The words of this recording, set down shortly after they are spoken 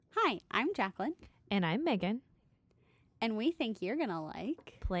Hi, I'm Jacqueline, And I'm Megan, and we think you're gonna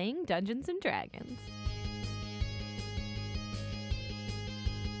like playing Dungeons and Dragons.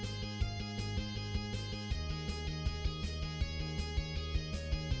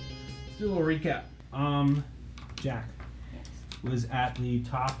 Let's do a little recap. Jack was at the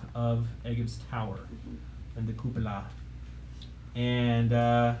top of Egib's tower in the cupola, and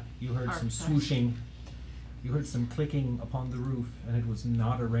you heard some swooshing. You heard some clicking upon the roof, and it was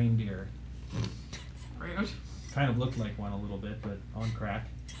not a reindeer. Rude. Kind of looked like one a little bit, but on crack.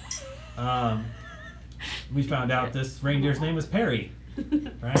 We found out this reindeer's name was Perry,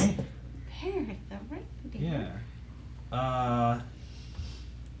 right? Perry the reindeer. Yeah.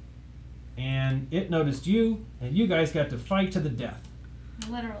 And it noticed you, and you guys got to fight to the death.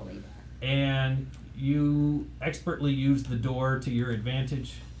 Literally. And you expertly used the door to your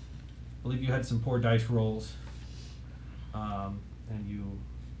advantage. I believe you had some poor dice rolls, and you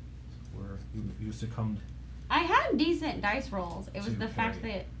succumbed. I had decent dice rolls. It was To the fact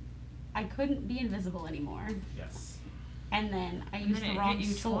Perry. that I couldn't be invisible anymore, Yes. and then I used then the it wrong hit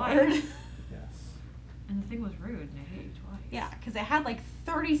you sword. twice. Yes. And the thing was rude, and I hit you twice. Yeah, because it had like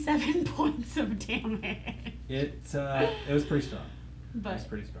 37 points of damage. It was pretty strong. It was But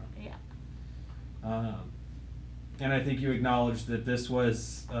pretty strong. yeah, And I think you acknowledged that this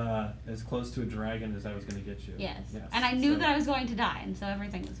was as close to a dragon as I was going to get you. yes. And I knew So- that I was going to die, and so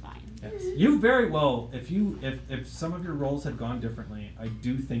everything was fine. Yes. You very well. If some of your rolls had gone differently, I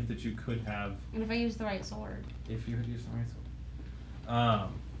do think that you could have, And if I used the right sword. if you had used the right sword.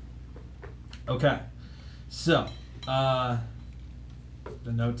 Okay. So, the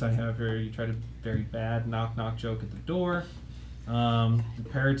notes I have here: you tried a very bad knock joke at the door. The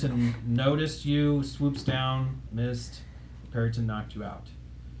Periton noticed you, swoops down, missed. Periton knocked you out.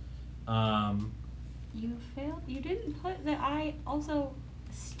 You failed. You didn't put that I also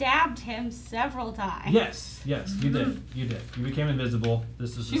stabbed him several times. Yes, you did. You did. You became invisible.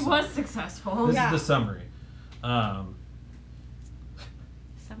 This is the She summary. was successful. This Yeah. is the summary.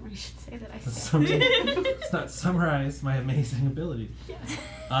 Somebody should say that I Let's stabbed him. let's not summarize my amazing abilities.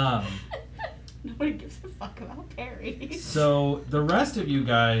 Nobody gives a fuck about Perry. So the rest of you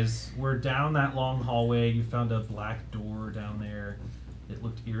guys were down that long hallway. You found a black door down there. It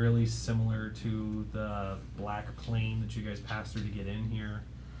looked eerily similar to the black plane that you guys passed through to get in here.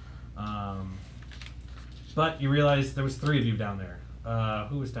 But you realized there was 3 of you down there.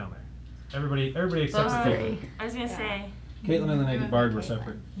 Who was down there? Everybody except for Caitlin. I was gonna Yeah. say Caitlin and the Naked Bard were Caitlin.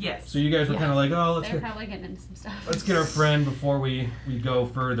 separate. yes. So you guys were Yeah. kind of like, oh, They're probably getting into some stuff. let's get our friend before we go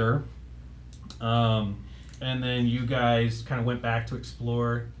further. And then you guys kind of went back to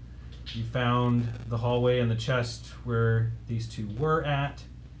explore. You found the hallway and the chest where these 2 were at.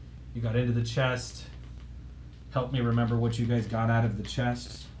 You got into the chest. Help me remember what you guys got out of the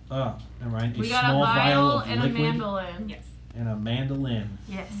chest. Never mind. We a got a small vial of and liquid a mandolin. Yes. and a mandolin.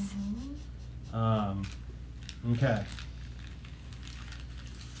 Yes. Okay.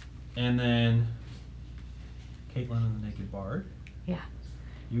 And then Caitlin and the Naked Bard. Yeah.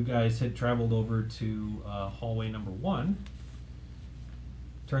 You guys had traveled over to hallway number 1.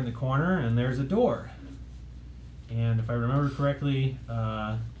 Turn the corner, and there's a door. And if I remember correctly,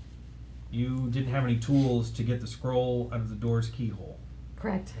 you didn't have any tools to get the scroll out of the door's keyhole.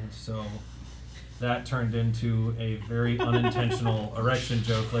 Correct. And so that turned into a very unintentional erection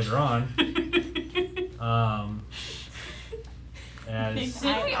joke later on. As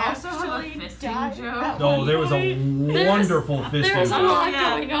Didn't we also have a actually fisting died joke? at oh, one there was a point. wonderful fisting There's a joke. lot Yeah.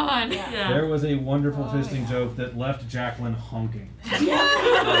 going on. Yeah. There was a wonderful Oh, fisting yeah. joke that left Jacqueline honking.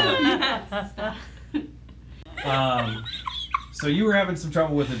 So you were having some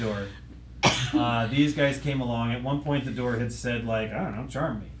trouble with the door. These guys came along. At one point, the door had said, like, I don't know,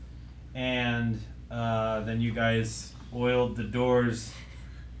 charm me. And then you guys oiled the door's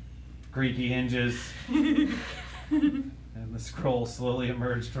creaky hinges, and the scroll slowly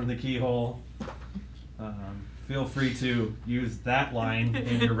emerged from the keyhole. Feel free to use that line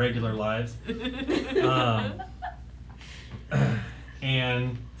in your regular lives.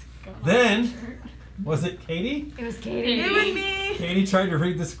 And then, was it Katie? It was Katie. It was me. Katie tried to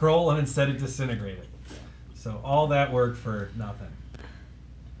read the scroll and instead it disintegrated. So all that work for nothing.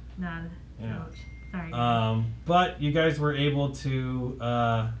 None. Yeah. Sorry. But you guys were able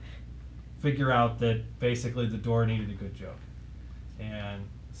to figure out that basically the door needed a good joke. And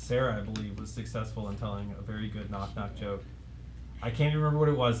Sarah, I believe, was successful in telling a very good knock-knock joke. I can't even remember what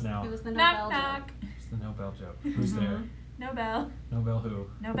it was now. It was the knock Nobel knock. joke. It's the Nobel joke. Who's there? No bell. Nobel who?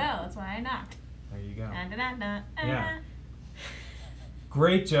 No bell. That's why I knocked. There you go. Da-da-da-da. Yeah.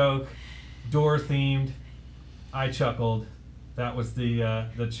 Great joke. Door themed. I chuckled. That was the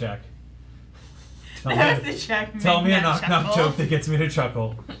check. That was the check. Tell Make me a that knock-knock chuckle. joke that gets me to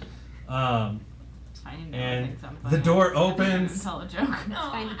chuckle. I know And it's the door opens. Tell a joke. It's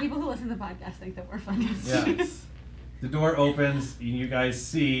fine. The people who listen to the podcast think that we're funny. Yes. The door opens, and you guys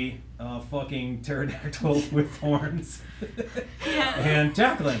see a fucking pterodactyl with horns. Yeah. And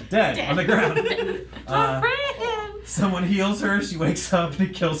Jacqueline, dead on the ground. Someone heals her, she wakes up, and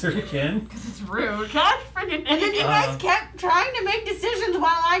it kills her again. Because it's rude. God freaking And then you guys kept trying to make decisions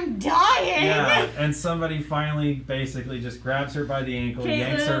while I'm dying. Yeah, and somebody finally basically just grabs her by the ankle,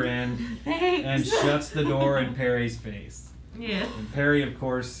 yanks her in, Thanks. and shuts the door in Perry's face. Yeah. And Perry, of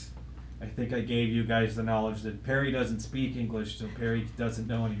course, I think I gave you guys the knowledge that Perry doesn't speak English, so Perry doesn't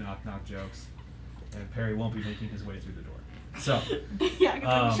know any knock-knock jokes. And Perry won't be making his way through the door. So, Yeah,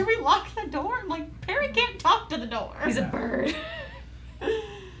 like, should we lock the door? I'm like, Perry can't talk to the door. He's a bird.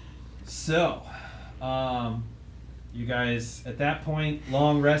 so, you guys, at that point,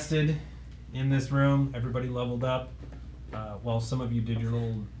 long rested in this room. Everybody leveled up. Well, some of you did your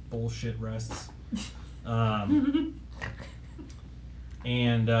little bullshit rests. And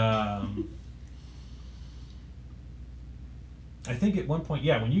I think at one point,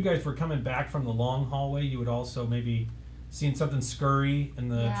 yeah, when you guys were coming back from the long hallway, you had also maybe seen something scurry in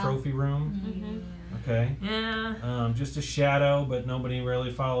the Yeah. trophy room. Mm-hmm. Okay. Yeah. Just a shadow, but nobody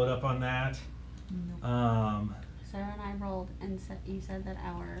really followed up on that. Sarah and I rolled, and you said that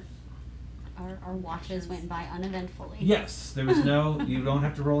our watches went by uneventfully. Yes, there was no, you don't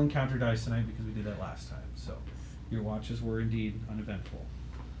have to roll encounter dice tonight because we did that last time. So your watches were indeed uneventful.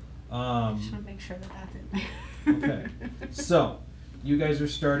 Just want to make sure that that's in there. Okay. So, you guys are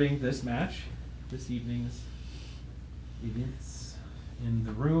starting this match, this evening's events, in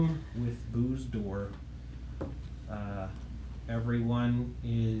the room with Boo's door. Everyone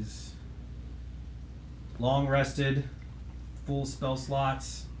is long rested, full spell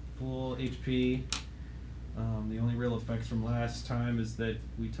slots, full HP. The only real effects from last time is that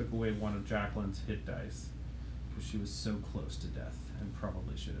we took away one of Jacqueline's hit dice because she was so close to death and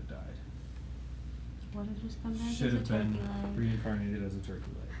probably should have died. What did just come back? Should as a have been turkey leg? reincarnated as a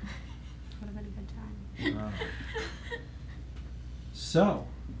turkey leg. Would have been a good time. So,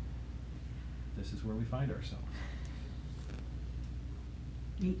 this is where we find ourselves.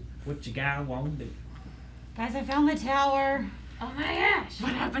 What you gotta want to do? Guys, I found the tower. Oh my gosh.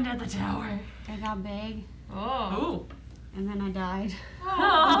 What happened at the tower? I got big, Oh. and then I died.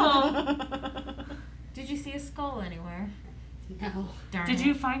 Oh. Did you see a skull anywhere? No. Darn Did it.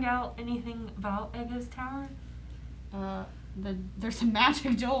 you find out anything about Egga's tower? There's a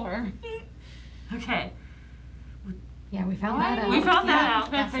magic door. Okay. Yeah, we found that out. We found that Yeah,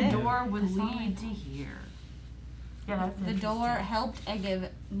 out that that's the it. door would That's all I lead to know. here. Yeah, that's The door interesting. helped Eggiv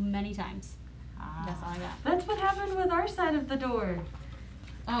many times. Ah. That's all I got. That's what happened with our side of the door.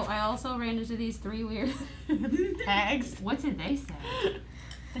 Oh, I also ran into these 3 weird tags. What did they say?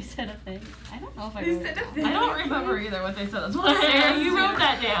 They said a thing. I don't know if I They wrote said it a down. thing. I don't remember either what they said. That's why Sarah, you wrote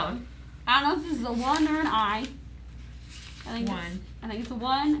that down. I don't know if this is a 1 or an I. I think One. I think it's a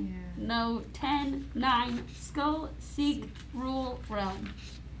 1. Yeah. No, 10, 9, skull, seek, rule, realm.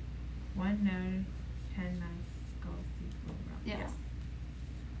 1, no, 10, 9, skull, seek, roll, Yeah.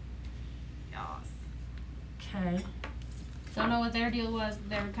 Yes. Okay. Don't know what their deal was.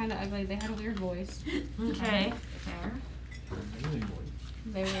 They were kind of ugly. They had a weird voice. Okay. Fair.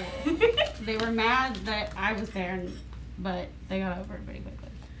 They were mad that I was there, but they got over it pretty quickly.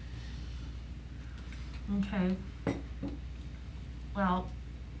 Okay. Well,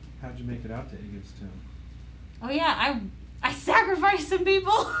 How'd you make it out to Aegis Tomb? Oh yeah, I sacrificed some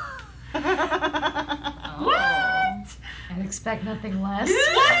people. what? I'd expect nothing less.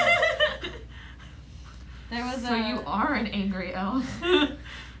 There was So a you are an angry elf.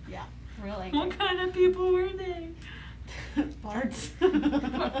 yeah, real angry. What kind of people were they? Bards.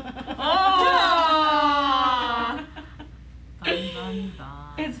 Oh! Fun, fun, fun.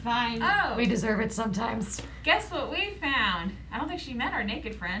 It's fine. Oh, We deserve it sometimes. guess what we found? I don't think she met our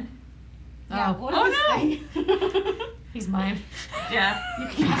naked friend. Yeah, Oh. what Oh, is no. this thing? He's mine. Yeah. You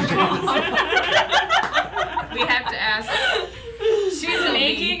We have to ask. She's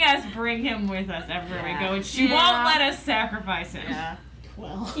making us bring him with us everywhere we go, and she Yeah. won't let us sacrifice him. Yeah.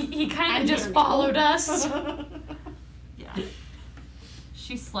 Well, He kind I'm of just here. followed us. Yeah.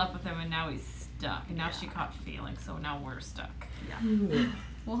 She slept with him, and now he's stuck. And now she caught feeling, so now we're stuck.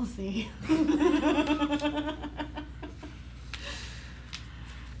 we'll see.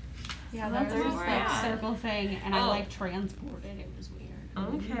 Yeah, So there that's was where this we're like at. circle thing, and I Oh. like transported. It was weird.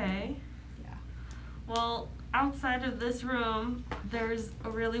 Okay. Yeah. Well, outside of this room, there's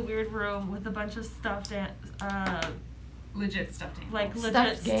a really weird room with a bunch of stuffed Legit stuffed animals. Like legit.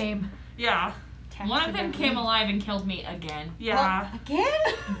 Stuffed game. Yeah. One of them Taxidermy. came alive and killed me again. Well, again?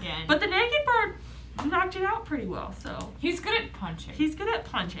 Again. But the naked bird knocked it out pretty well, so he's good at punching. he's good at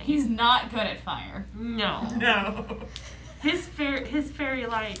punching. He's not good at fire. no. No. His fairy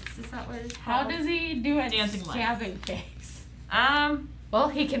lights, is that what it's How called? does he do it? Dancing lights. Stabbing face. Well,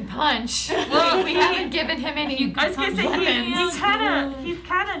 he can punch. Well, we he- haven't given him any I was gonna say weapons. he's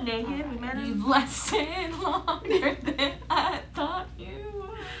kinda naked. We met him. You've lasted longer than I thought you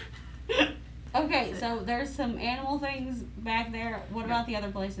would. Okay, so there's some animal things back there. What about the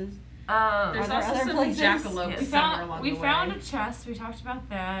other places? There's Are there also other some places? jackalopes We somewhere along we the way. found a chest. We talked about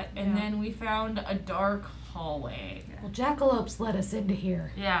that, and Yeah. then we found a dark hallway. Well, jackalopes let us into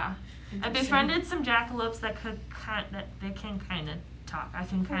here. Yeah. I befriended some jackalopes that they can kind of talk. I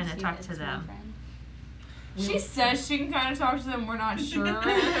can kind of talk to them. She says she can kind of talk to them. We're not sure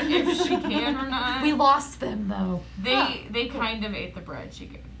if she can or not. We lost them though. They kind of ate the bread she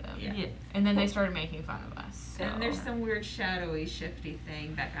gave them, Yeah. and then they started making fun of us. So. And there's some weird shadowy shifty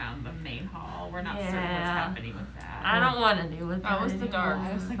thing back out in the main hall. We're not certain what's Yeah. happening with that. I don't want to deal with That was the anymore. dark.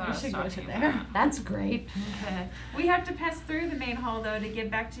 I was like, thought we I should go talking to about. there. That's great. Okay. We have to pass through the main hall though to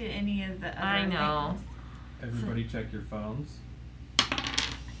get back to any of the other I know. things. Everybody check your phones.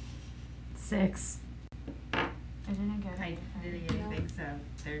 6. I didn't get I it. didn't get anything, so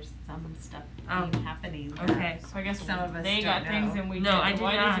there's some stuff Oh. happening. Okay. So I guess Some of us they don't got things know. and we No, didn't. I did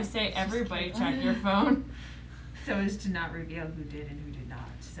Why not. did you say everybody check your phone? So as to not reveal who did and who did not.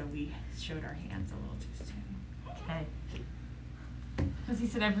 So we showed our hands a little too soon. Okay. Because he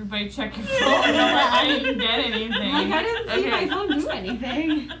said everybody check your phone. And I'm like, I didn't get anything. Like, I didn't see Okay. my phone do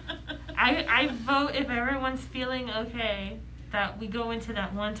anything. I vote if everyone's feeling okay that we go into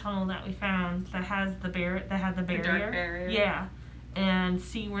that one tunnel that we found that has the barrier. dark barrier? Yeah, and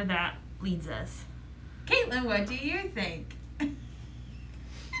see where that leads us. Caitlin, what do you think?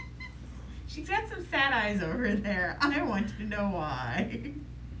 She's got some sad eyes over there. I want to know why.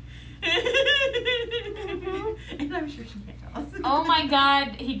 And I'm sure she can't tell us. Oh my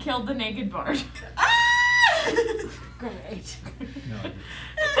god, he killed the naked bard. Ah! Great. No, I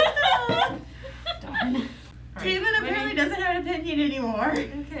didn't. Darn. Caitlin apparently doesn't have an opinion anymore.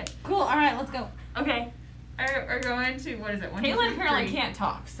 Okay. Cool, alright, let's go. Okay. We're going to, what is it? 1, 2, 3, Caitlin apparently 3. can't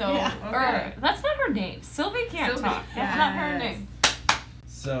talk, so. Yeah. Or, Okay. that's not her name. Sylvie can't Sylvie, talk. That's not her yes. name.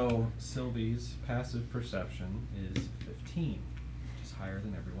 So Sylvie's passive perception is 15, which is higher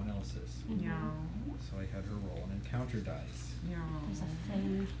than everyone else's. No. So I had her roll an encounter dice. No. There's a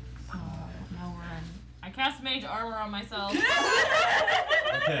thing. Oh, no, we're in. I cast mage armor on myself.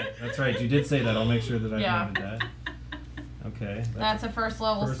 Okay, that's right. You did say that. I'll make sure that I Yeah. noted that. Okay. That's a first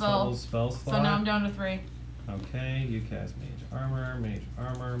level first spell. level spell slot. So now I'm down to 3. Okay, you cast mage armor. Mage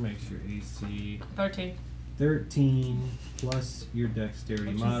armor makes your AC 13. 13 plus your dexterity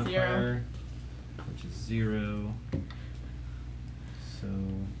Which is modifier, which is 0. So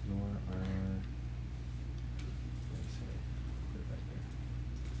your armor. Put it back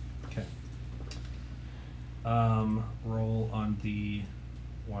there. Okay. Roll on the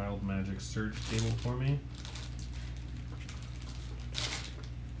wild magic surge table for me.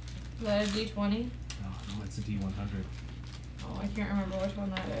 Is that a d20? Oh no, it's a D100. Oh, I can't remember which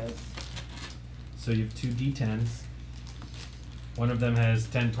one that is. So you have 2 D10s. One of them has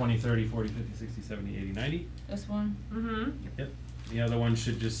 10, 20, 30, 40, 50, 60, 70, 80, 90. This one? Mm-hmm. The other one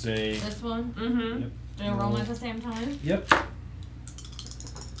should just say. This one? Mm-hmm. Yep. Do I roll them at the same time? Yep.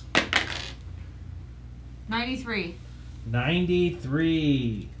 93.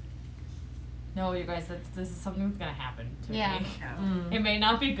 93. No, you guys, this is something that's gonna happen to Yeah. me. Mm. It may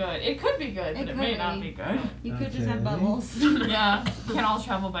not be good. It could be good, but it may could not be. be good. You could just have Okay. bubbles. Yeah, we can all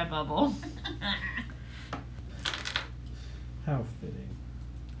travel by bubble. How fitting.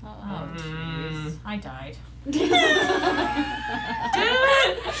 Oh, Mm. jeez. I died.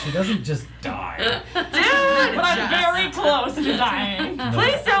 She doesn't just die. Dude! But I'm very close to dying.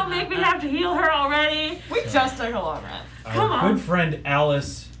 Please don't make me have to heal her already. We just took a long rest. Come Our on. good friend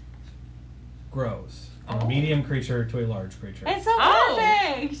Alice grows from a medium creature to a large creature. It's so Oh.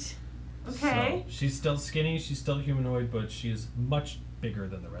 perfect! Okay. So, she's still skinny, she's still humanoid, but she is much bigger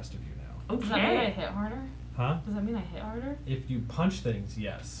than the rest of you now. Does that mean I Okay. hit harder? Huh? Does that mean I hit harder? If you punch things,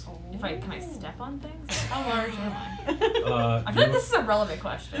 yes. Can I step on things? How large am I? I feel like You, this is a relevant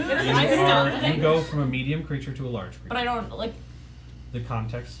question. you, I step on you things? go from a medium creature to a large creature. But I don't like. The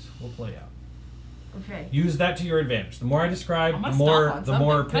context will play out. Okay. Use that to your advantage. The more I describe, I'm the gonna more stomp on the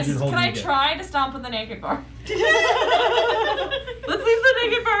more something. pigeonhole Can I you get. try to stomp on the naked bar? Let's leave the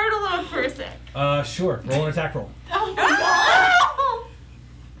naked bird alone for a sec. Sure. Roll an attack roll. Oh my god! I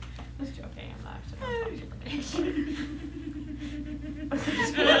was joking. I'm not actually.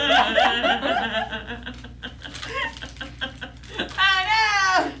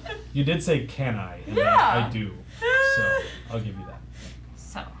 I know. You did say can I, and Yeah. I do. So I'll give you that.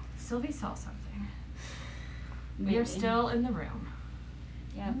 So Sylvie saw something. Maybe. We are still in the room.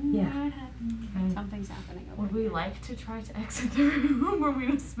 Yep. Yeah. Okay. Something's happening over Would we like to try to exit the room, or are we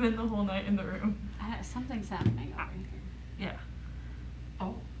gonna spend the whole night in the room? Something's happening over here. Yeah.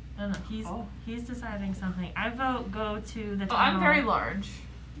 Oh. I don't know. He's deciding something. I vote go to the Oh, tunnel. I'm very large.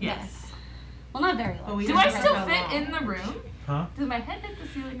 Yes. Well, not very But long. we Do don't I have still how fit long. in the room? Huh? Does my head hit the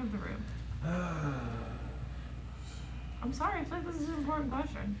ceiling of the room? I'm sorry, I feel like this is an important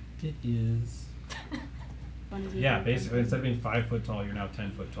question. It is. When is he Yeah, going? basically, instead of being 5 foot tall, you're now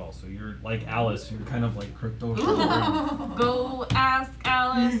 10 foot tall. So you're like Alice. You're kind of like crooked over the room. Go ask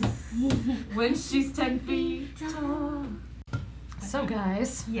Alice when she's 10 feet tall. So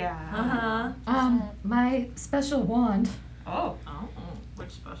guys, Yeah. my special wand, Oh. Oh, which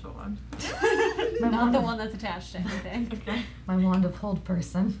special one? my Not wand the of, one that's attached to anything. Okay. my wand of hold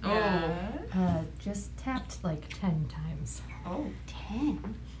person, Oh. just tapped like 10 times. Oh.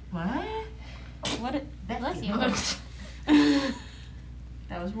 10? What? What? Bless you.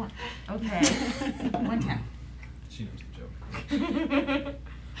 That was one. Okay. One tap. She knows the joke.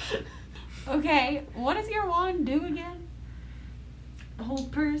 Okay, what does your wand do again?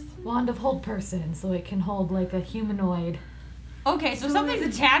 Hold purse. Wand of hold person, so it can hold like a humanoid. Okay, so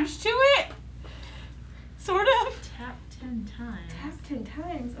something's attached to it? Sort of? Tap 10 times. Tap 10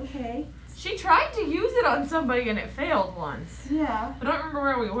 times. Okay. She tried to use it on somebody and it failed once. Yeah. I don't remember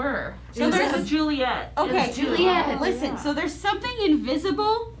where we were. So Is there's it a Juliet. Okay, It's Juliet. Listen, so there's something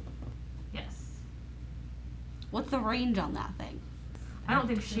invisible. Yes. What's the range on that thing? I don't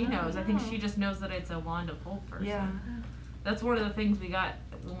think she knows. I think she just knows that it's a wand of hold person. Yeah. That's one of the things we got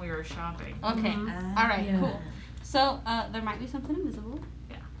when we were shopping. Okay. Mhm. All right, Yeah. cool. So, there might be something invisible.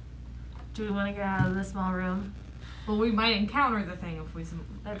 Do we want to get out of the small room? Well, we might encounter the thing if we.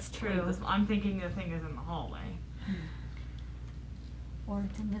 That's if true. I'm thinking the thing is in the hallway. Or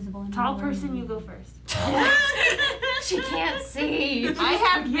it's invisible in Tall the person, room. you go first. She can't see. I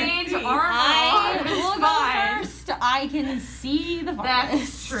have mage armor I on. It's will fine. go first. I can see the That's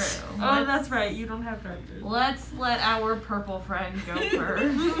farthest. true. Oh, that's right. You don't have dark vision. Let's let our purple friend go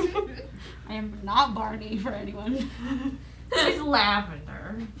first. I am not Barney for anyone. She's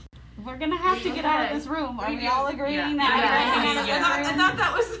lavender. We're gonna have to get out Okay. of this room. Are We we do. all agreeing Yeah. that we're Yeah. getting out of Yeah. this I room? thought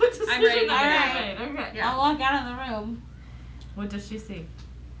that was the decision I'm ready. that Alright. we made. Okay. Yeah. I'll walk out of the room. What does she see?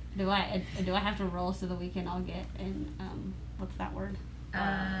 Do I have to roll so that we can all get in? What's that word?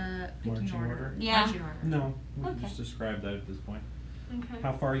 Marching order? Yeah. Marching order. No, we can Okay. just describe that at this point. Okay.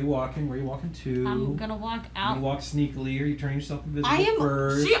 How far are you walking? Where are you walking to? I'm gonna walk You out. walk sneakily, or you turn yourself invisible I am-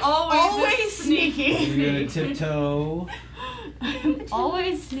 first? She always is sneaky. Are you gonna tiptoe? I'm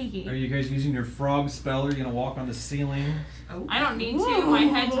always sneaky. Are you guys using your frog spell? Are you gonna walk on the ceiling? Oh. I don't need to. My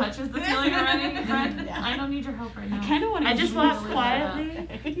head touches the ceiling already. Friend. I don't need your help right now. I kind of want to. I just walk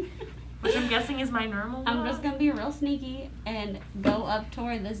quietly. Which I'm guessing is my normal I'm walk. just gonna be real sneaky and go up to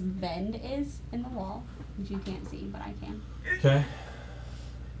where this bend is in the wall, which you can't see, but I can. Okay.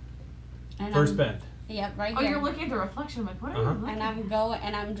 And First I'm, bend. Yep, right Oh, here. you're looking at the reflection. I'm like, what are Uh-huh. you looking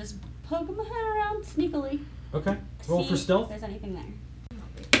And I'm just poking my head around sneakily. Okay. Roll See for if stealth. there's anything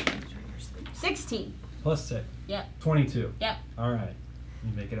there. 16. Plus 6. Yep. 22. Yep. All right.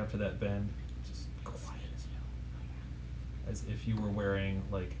 You make it up to that bend. Just quiet as hell. As if you were wearing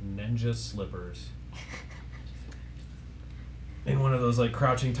like ninja slippers. In one of those like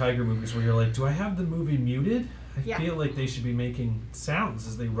Crouching Tiger movies where you're like, do I have the movie muted? I Yeah. feel like they should be making sounds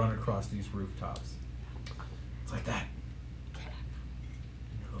as they run across these rooftops. It's like that.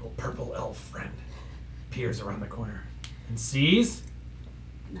 Your little purple elf friend peers around the corner and sees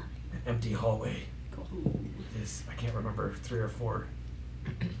Nothing. an empty hallway. Cool. Is I can't remember 3 or 4,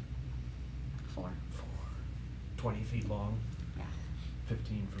 4. 20 feet long, Yeah.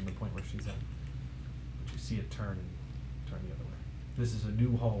 15 from the point where she's at. But you see it turn and turn the other way. This is a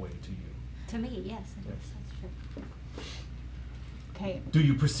new hallway to you. To me, yes, it is. Yes. That's true. Okay. Do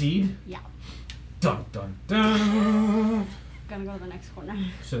you proceed? Yeah. Dun dun dun. Gonna go to the next corner.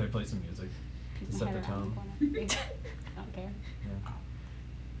 Should I play some music? Keep Set my the head around tone. the corner. Don't care. Yeah.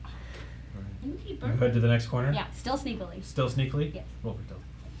 Alright. You Keeper. head to the next corner? Yeah, still sneakily. Still sneakily? Yes. Roll for stealth.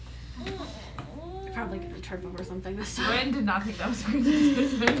 Probably gonna trip over something this for? time. Ren did not think that was a good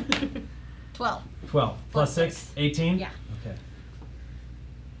decision. 12. 12. Plus 6? 6. 18? Yeah. Okay.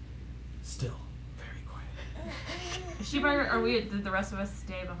 Still very quiet. Is she by, did the rest of us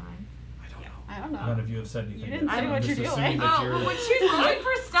stay behind? I don't know. I don't know. None of you have said anything. You didn't yet, say so what I'm you're just doing. assuming that Oh, you're- well, when she's rolling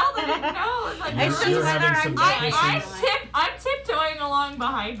for stealth, I didn't know. It's like, You're- It's you're just having whether some I'm discussions. I'm tiptoeing along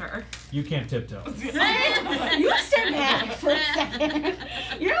behind her. You can't tiptoe. You stay back for a second.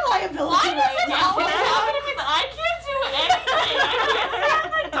 You're a liability Why does right this now. always happen to me? I can't do anything. I can't stay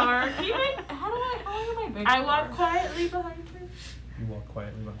in the dark. Even how long am I big I for? walk quietly behind her. You walk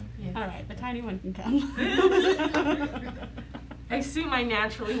quietly behind. All right, the tiny one can come. I assume I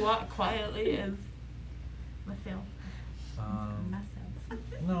naturally walk quietly as Mathiel.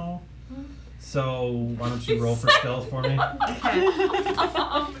 No. So why don't you roll for stealth for me?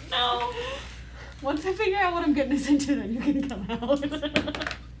 No. Once I figure out what I'm getting us into, then you can come out. Just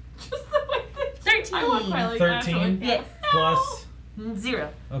the way that 13. I walk quietly 13? naturally. Yes. Plus. 0.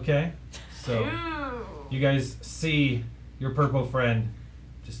 Okay. So Ooh. you guys see your purple friend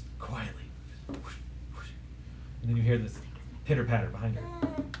just quietly, whoosh, whoosh, and then you hear this pitter patter behind her.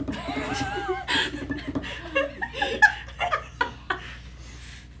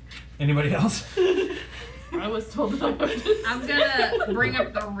 Anybody else? I was told that I would just I'm gonna bring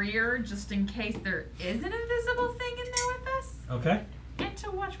up the rear just in case there is an invisible thing in there with us, Okay. and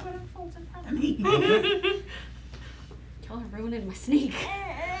to watch what unfolds in front of me. Okay. Y'all are ruining my sneak.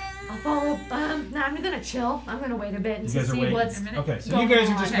 I'll follow. No, I'm gonna chill. I'm gonna wait a bit and You guys are see waiting? what's. A minute. Okay. So Go you guys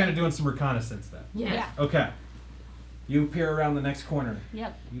are just on. kind of doing some reconnaissance then. Yeah. Okay. You peer around the next corner.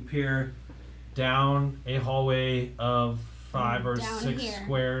 Yep. You peer down a hallway of 5 or Down 6 here.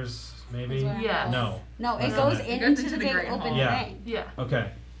 squares, maybe. Is where I'm Yeah. going. No. No, it That's goes not it. It into goes into the the big great open hall. Yeah. thing. Yeah.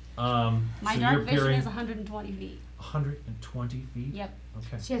 Okay. My so dark you're vision peering is 120 feet. 120 feet. Yep.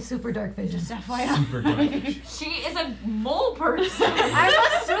 Okay. She has super dark vision. Just FYI. Super dark vision. She is a mole person. I'm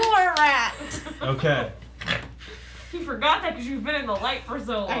a sewer rat. Okay. You forgot that because you've been in the light for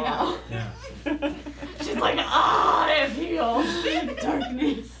so long. I know. Yeah. She's like, I am healed.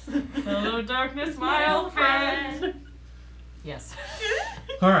 Darkness. Hello, darkness, my old friend. Yes.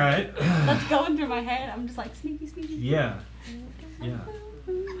 All right. That's going through my head. I'm just like sneaky, sneaky. Yeah. Yeah.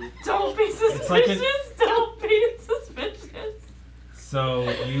 Don't be suspicious. like an- Don't be suspicious. So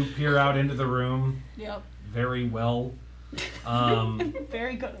you peer out into the room Yep. very well.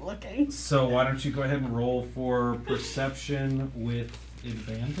 Very good at looking. So why don't you go ahead and roll for perception with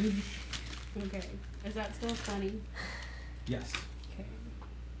advantage? Okay. Is that still funny? Yes. Okay.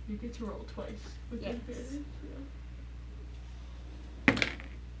 You get to roll twice. With Yes. advantage.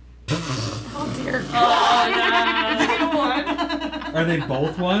 Oh dear. Oh, no. Did you get a one? Are they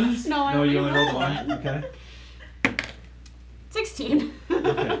both ones? No, I No, you only only rolled rolled one. Okay. 16.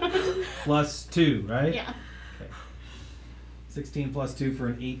 Okay. Plus 2, right? Yeah. 16 plus 2 for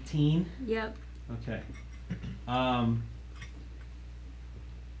an 18. Yep. Okay.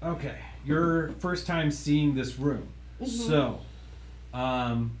 Okay. Your first time seeing this room. So,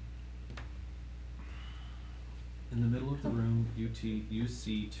 in the middle of the room, you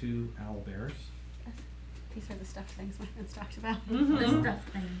see 2 owl bears. These are the stuffed things my friends talked about. The stuff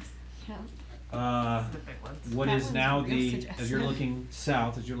things. Yeah. The big ones. What That is one's now real as you're suggestive. looking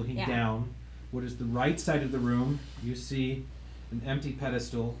south, as you're looking Yeah. down, what is the right side of the room, you see an empty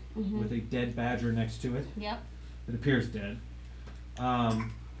pedestal with a dead badger next to it. Yep. It appears dead.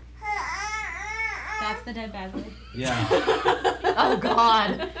 That's the dead badger. Yeah. Oh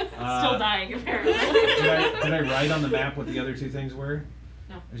God. Still dying, apparently. Did I write on the map what the other 2 things were?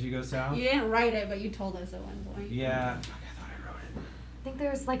 No. As you go south? You didn't write it, but you told us at one point. Yeah. Fuck, I thought I wrote it. I think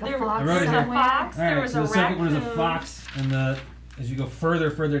there's like a There- fox I wrote it here. somewhere. Fox, All right, there was so a the second one is a raccoon. fox, and as you go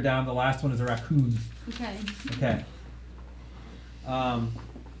further down, the last one is a raccoon. Okay. Okay.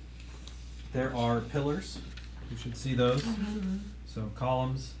 There are pillars. You should see those. So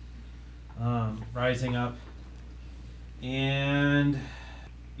columns rising up. And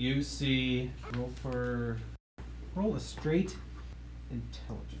you see, roll a straight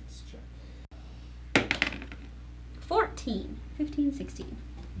intelligence check. 14, 15, 16.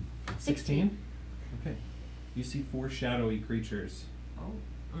 16? Okay. You see 4 shadowy creatures. Oh.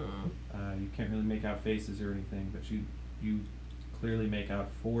 You can't really make out faces or anything, but you clearly make out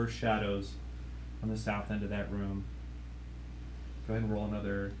 4 shadows on the south end of that room. Go ahead and roll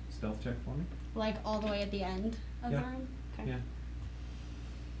another stealth check for me. Like all the way at the end of Yeah. the room? Okay. Yeah.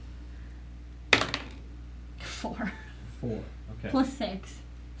 4. 4. Okay. Plus 6.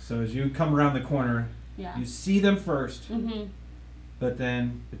 So as you come around the corner, Yeah. you see them first, Mm-hmm. but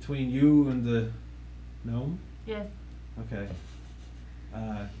then between you and the gnome, Yes. okay,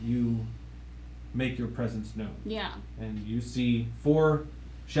 you make your presence known. Yeah. And you see 4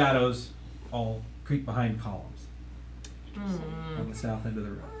 shadows all creep behind columns on the south end of the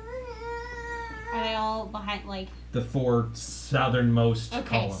room. Are they all behind, like, The 4 southernmost okay,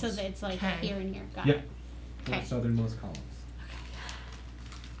 columns. so that it's like Okay. here and here. Got Yep. it. 4 Okay. southernmost columns.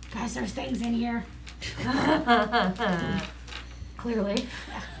 Guys, there's things in here. Clearly.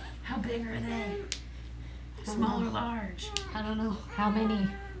 How big are they? don't Small know. or large? I don't know. How many?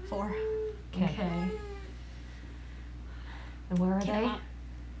 4. Okay. And where are they?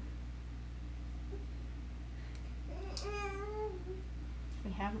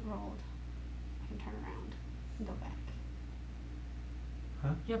 We haven't rolled. I can turn around and go back.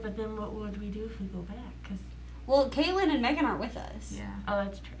 Yeah, but then what would we do if we go back? 'Cause Well, Caitlin and Megan aren't with us. Yeah. oh,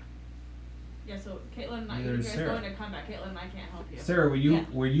 that's true. Yeah, so Caitlin and I, Neither you is guys Sarah. going to come back. Caitlin and I can't help you. Sarah, Yeah.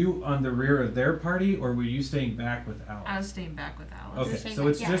 were you on the rear of their party, or were you staying back with Alice? I was staying back with Alice. Okay, staying so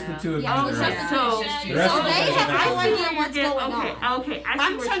back, it's yeah. just the two of Yeah, you. it's that are- just So- The rest So of they us are have back no with idea you. what's going on. Okay, I see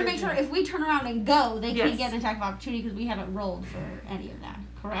I'm what trying to you're make sure doing. if we turn around and go, they Yes. can get an attack of opportunity because we haven't rolled for any of that.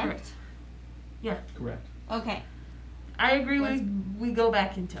 Correct? Correct. Okay. I agree Was- we go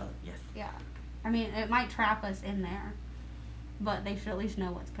back and tell it, yes. Yeah. I mean, it might trap us in there, but they should at least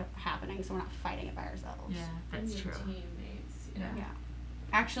know what's happening so we're not fighting it by ourselves. Yeah. That's Your true. Teammates. Yeah. Yeah.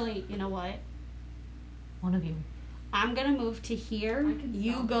 Actually, you know what? One of you. I'm gonna move to here. I can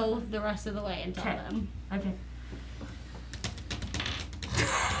You stop go them. the rest of the way and tell Okay. them. Okay.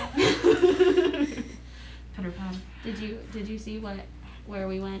 Pitter patter. Did you see where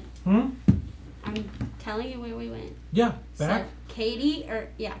we went? I'm telling you where we went. Yeah, back. So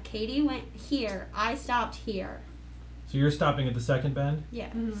Katie went here. I stopped here. So you're stopping at the second bend. Yeah.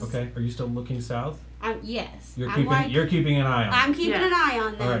 Okay. Are you still looking south? Yes. You're I'm keeping like, you're keeping an eye on. I'm it. keeping Yes. an eye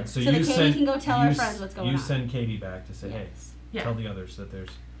on them. All right. So that you Katie send. can go tell you her s- friends what's going You on. send Katie back to say, Yes. hey, Yeah. tell the others that there's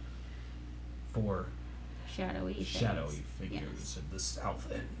 4 Shadowy things. shadowy figures Yes. at the south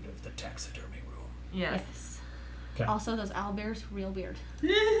end of the taxidermy room. Yes. Yes. 'Kay. Also, those owlbears, real weird.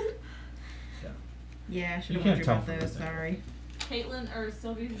 Yeah, I should You have can't warned you tell about from those. the thing. Sorry. Caitlin or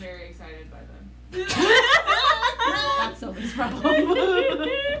Sylvie's very excited by them. That's Sylvie's problem.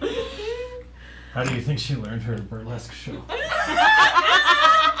 How do you think she learned her burlesque show?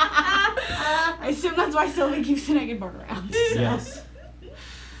 I assume that's why Sylvie keeps the naked board around. Yes.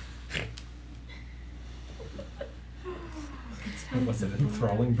 Was it an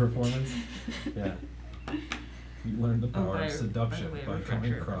enthralling performance? Yeah. You learned the power by- of seduction by the way, by refresh coming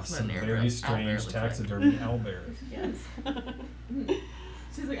your- across that's some what an very owlbear strange looks like. taxidermy owlbears. Yes.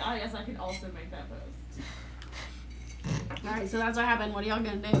 She's like, oh yes, I can also make that post. Alright, so that's what happened. What are y'all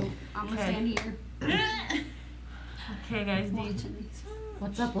gonna do? I'm gonna Okay. stand here. Okay, guys, Watching these.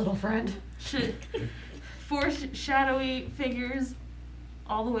 What's up, little friend? four shadowy figures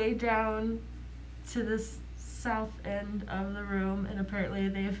all the way down to this south end of the room, and apparently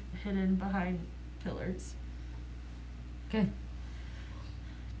they've hidden behind pillars. Okay.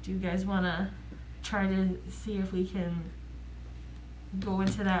 Do you guys want to try to see if we can go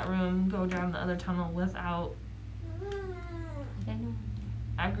into that room, go down the other tunnel without They know.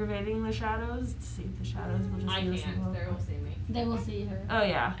 aggravating the shadows? To see if the shadows will just I leave us can't. alone? They will see me. They will see her. Oh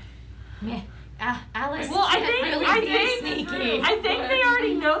yeah. Meh. Alice. Well, I can't think really I be think sneaky. I think they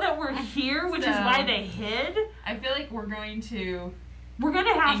already know that we're here, which is So- why they hid. I feel like we're going to. We're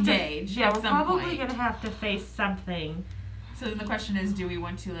gonna have Engage to. Yeah, at we're some probably point. gonna have to face something. So then the question is, do we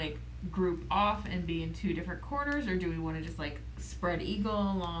want to like group off and be in 2 different corners, or do we want to just like spread eagle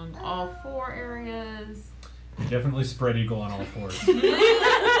along all 4 areas? Definitely spread eagle on all 4s.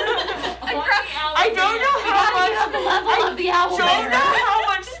 I don't know how much. the level of the owl Don't bear. know how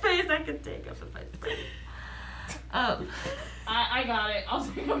much space I can take up if I spread. I got it. I'll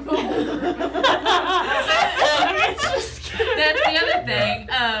take up the whole room. It's just That's the other thing.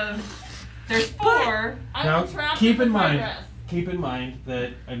 There's 4. I Now, will trap keep them in with my mind- dress. Keep in mind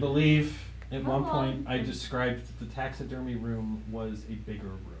that I believe at one How point long? I described that the taxidermy room was a bigger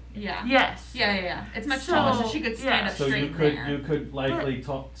room. Yeah. yes. Yeah. It's much So, taller, so she could stand yeah. up So straight you could there. likely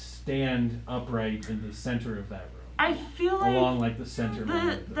stand upright in the center of that room, I feel like along like the center line.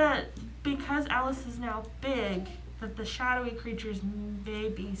 of the- that because Alice is now big, that the shadowy creatures may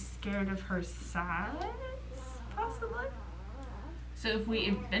be scared of her size, possibly. So if we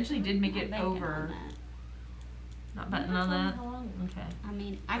eventually did make it They can over, own that. Not betting on that. Okay. I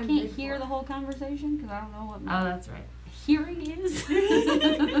mean, I can't hear the whole conversation because I don't know what Oh, my that's right. hearing is.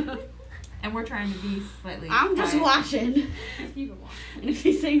 and we're trying to be slightly. I'm just quiet. watching. Just keep it watching. And if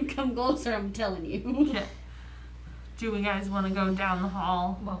you say come closer, I'm telling you. Okay. Do we guys want to go down the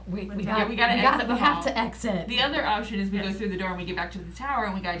hall? Well, we Yeah, we gotta exit the we have hall. to exit. The other option is we go Yes. through the door and we get back to the tower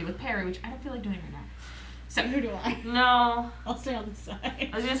and we gotta deal with Perry, which I don't feel like doing right now. So Who do I? No. I'll stay on the side.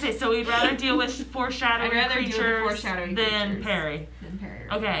 I was gonna say, so we'd rather deal with foreshadowing I'd rather deal with the creatures foreshadowing than creatures. Perry. then Perry.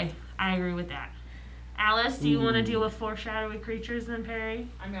 Okay, I agree with that. Alice, do you want to Ooh. deal with foreshadowy creatures than Perry?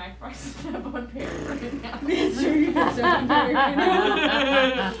 I mean, I probably step on Perry right now. It's true, you can stay on there right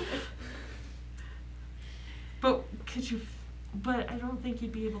now. But could you But I don't think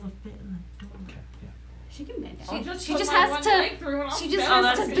you'd be able to fit in the door. Okay, yeah. She can bend down. She just has to. She just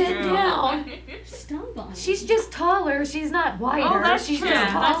has to bend down. Stumble. She's just taller. She's not wider. Oh, that's She's true.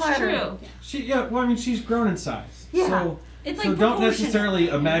 just taller. That's true. Well, I mean, she's grown in size. Yeah. So, It's so like don't proportional. necessarily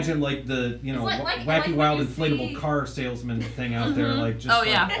imagine like the, you know, It's like wacky when wild you inflatable see- car salesman thing out there, like just Oh, like,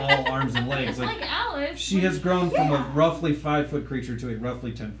 yeah. all arms and legs. It's Like, like Alice. she has grown from a roughly 5-foot creature to a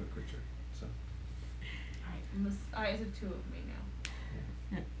roughly 10-foot creature. So Alright, and the eyes of two of me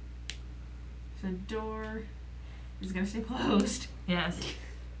now. So door is gonna stay closed. Yes.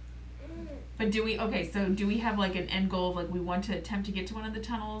 But do we have like an end goal of like we want to attempt to get to one of the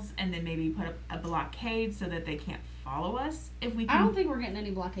tunnels and then maybe put up a blockade so that they can't follow us if we I can? don't think we're getting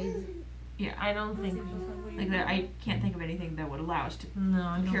any blockades. Yeah, I don't think. like that. I can't think of anything that would allow us to No,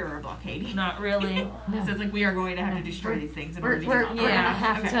 I don't. cure a blockade. Not really. No. So it's like we are going to have to destroy these things in We're, order to we're, get we're on. gonna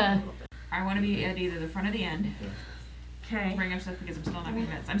have Okay. to. I want to be at either the front or the end. Okay. Bring up stuff because I'm still not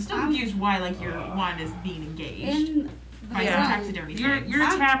convinced. I'm still confused why like your wand is being engaged In by Yeah. some taxidermy Your things. your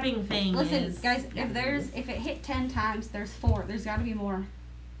I'm- tapping thing Listen, is. guys, if it hit 10 times, there's 4. There's got to be more.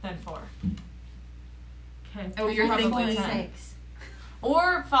 Then 4. Okay. Oh, you're Probably thinking 10. 6.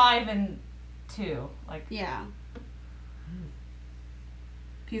 Or 5 and 2. Like, Yeah.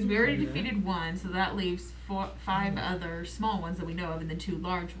 because we already defeated one, so that leaves 5 other small ones that we know of, and then 2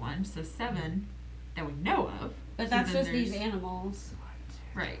 large ones, so 7 that we know of. But So that's then just these there's- animals.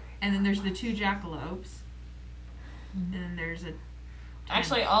 Right, and then there's the 2 jackalopes, and then there's a.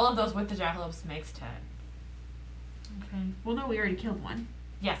 actually, all of those with the jackalopes makes 10. Okay. Well, no, we already killed one.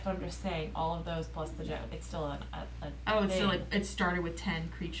 Yes, but I'm just saying, all of those plus the it's still a Oh, it's still thing. like it started with 10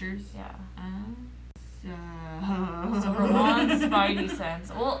 creatures. Yeah. So. So for one spidey sense.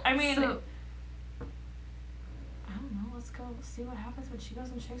 Well, I mean, So- I don't know. Let's go see what happens when she goes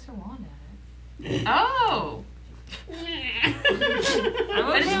and shakes her wand at it. Oh. I'm But it's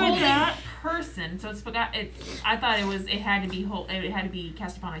okay with holding that. person, so it's I thought it had to be it had to be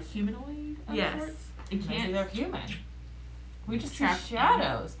cast upon a humanoid. Of Yes. sorts. It Maybe can't. they're human. We just see Trapped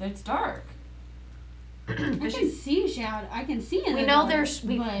shadows. It's dark. I can see shadow. I can see in We the know dark, there's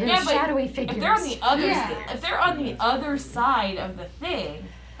but- Yeah, but shadowy figures. If they're on the other, Yeah. if they're on the other side of the thing,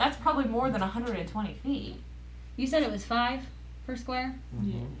 that's probably more than 120 feet. You said it was 5 per square?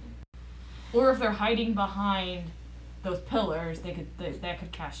 Or if they're hiding behind those pillars, that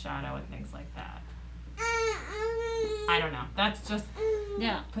could cast shadow and things like that. I don't know. That's just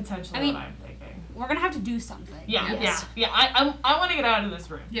Yeah. potentially I mean- what I'm thinking. We're going to have to do something. Yeah, Yes. yeah. I want to get out of this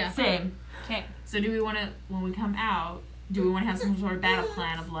room. Yeah. Same. Okay. So do we want to, when we come out, do we want to have some sort of battle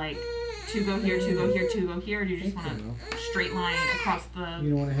plan of like 2 go here, 2 go here, 2 go here, or do you just want to straight line across You the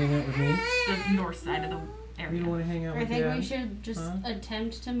don't want to hang out with me? north side of the area? You don't want to hang out I with think Dad? we should just Huh?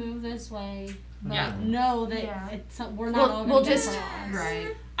 attempt to move this way, but Yeah. know that Yeah. we're not all We'll gonna get just- crossed.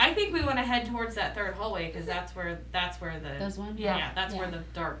 Right. I think we want to head towards that third hallway because that's where the This one? Yeah. that's where Yeah. the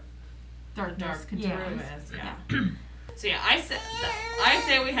dark Darkness room continues. is. Yeah. So yeah, I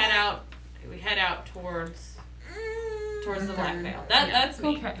say we head out towards the Black Veil. That's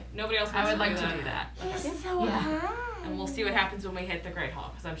me. Okay. Nobody else I wants would like do to that. do that. Yeah. And we'll see what happens when we hit the Great Hall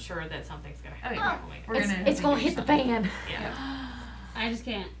because I'm sure that something's gonna happen. yeah. when we We're get It's, gonna- it's gonna hit the fan. Yeah. I just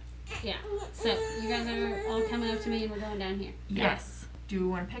can't. Yeah. So you guys are all coming up to me and we're going down here. Yes. Do we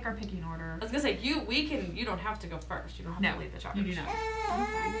want to pick our picking order? I was gonna say you don't have to go first. You don't have No, to lead the charge. you do not. I'm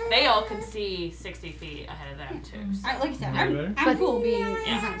fine. They all can see 60 feet ahead of them too. So. Like I said, Better? I'm cool being in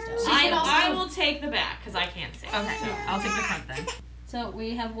Yeah. front still. She can also- I will take the back because I can't see. Okay. So. I'll take the front then. So they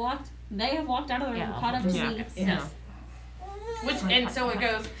have walked out of the room, Yeah, caught up to yeah. me. Yeah. Which and so it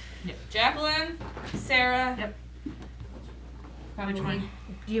goes. Yeah. Jacqueline, Sarah. Yep. Probably Which one?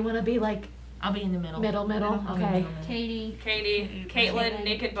 Do you want to be like I'll be in the middle. middle? I'll be in the Okay. middle. Katie. Katie, Caitlin,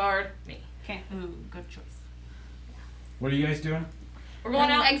 Naked Bard, me. Ooh, good choice. What are you guys doing? We're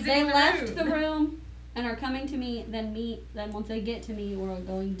going out. They left the room and are coming to me. Then once they get to me, we're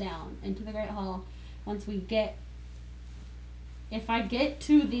going down into the Great Hall. Once we get, if I get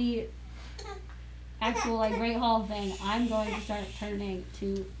to the actual like Great Hall thing, I'm going to start turning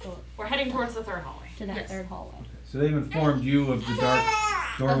to We're heading towards the third hallway. that Yes. third hallway. So they've informed you of the dark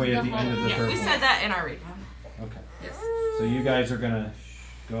doorway at the end of the Yeah, third we hall. said that in our recon. Okay. Yes. So you guys are gonna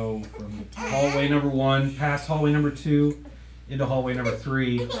go from hallway number 1 past hallway number 2 into hallway number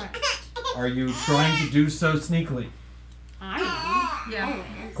 3. Are you trying to do so sneakily? I Yeah.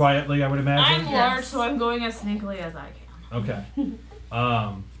 Quietly, I would I'm imagine. large, so I'm going as sneakily as I can. Okay.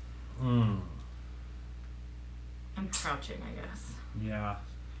 I'm crouching, I guess. Yeah.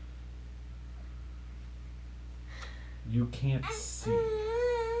 You can't see.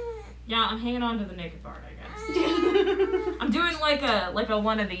 Yeah, I'm hanging on to the naked bard, I guess. I'm doing like a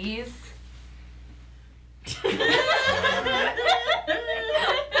one of these.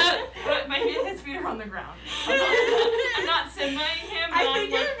 His feet are on the ground. I'm not simulating him. But I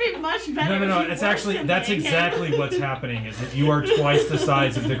think it would be much better. No. if you It's were actually that's simulating him. exactly what's happening. Is that you are twice the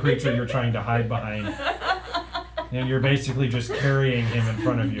size of the creature you're trying to hide behind, and you're basically just carrying him in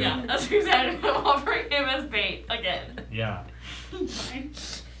front of you. Yeah, that's exactly. I'm offering him as bait again. Yeah. Fine.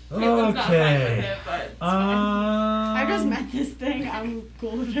 Caitlin's not fine with Okay. it, but it's fine. I just met this thing. I'm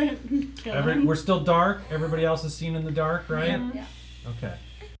cool with it. Kill him. We're still dark. Everybody else is seen in the dark, right? Yeah. Okay.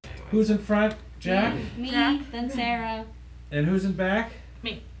 Who's in front? Jack? Me, Jack. then Sarah. And who's in back?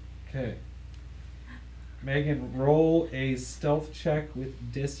 Me. Okay. Megan, roll a stealth check with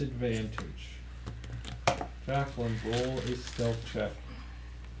disadvantage. Jacqueline, roll a stealth check.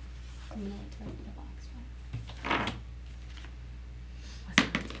 I'm gonna turn the box back.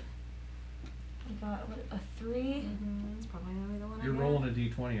 I got a 3. That's probably gonna be the one You're I got. rolling a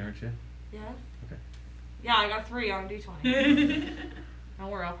d20, aren't you? Yeah. Okay. Yeah, I got a 3 on a d20. Don't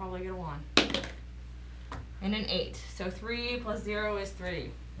worry, I'll probably get a 1. And an 8. So 3 plus 0 is 3.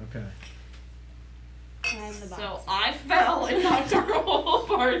 Okay. I'm the box. So I fell and knocked our whole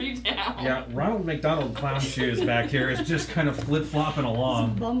party down. Yeah, Ronald McDonald Clown Shoes back here is just kind of flip-flopping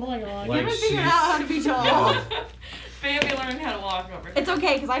along. bumbling along. Like you haven't figured she's- out how to be tall. Yeah. Bambi learned how to walk over. It's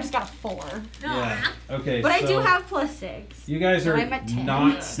okay because I just got a 4. Yeah. Okay, But I so do have +6. you guys so are I'm at 10.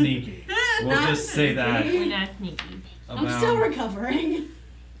 not sneaky. We'll Not just say that We're not sneaky. I'm still about recovering.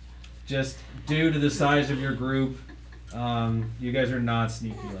 just due to the size of your group. You guys are not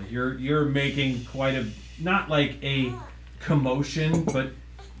sneaky. Like you're making quite a not like a commotion, but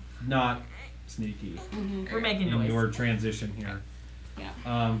not sneaky We're making in noise. your transition here.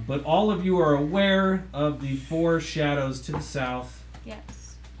 Yeah. But all of you are aware of the 4 shadows to the south.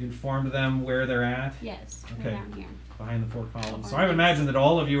 Yes. You informed them where they're at Yes. Okay. They're down here. behind the 4 columns. So I would imagine that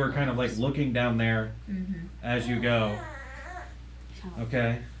all of you are kind of like looking down there as you go.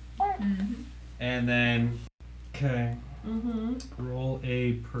 Okay. And then, okay. Roll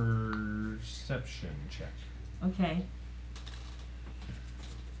a perception check. Okay.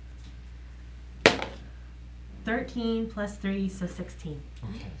 13 plus 3, so 16.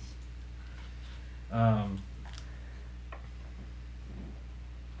 Okay.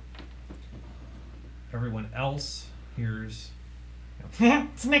 Everyone else hears. Snack,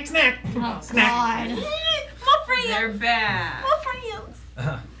 snack. Oh Snack. God. They're bad. What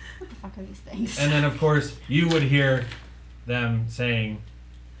the fuck are these things? And then, of course, you would hear them saying,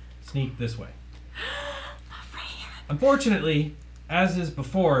 "Sneak this way." Unfortunately, as is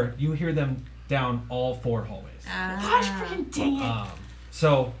before, you hear them down all 4 hallways. Gosh, freaking dang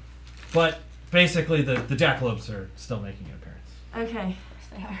it. But basically, the jackalopes are still making an appearance. Okay. Yes,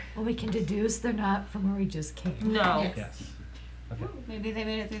 they are. Well, we can deduce they're not from where we just came. No. Yes. Yes. Okay. Maybe they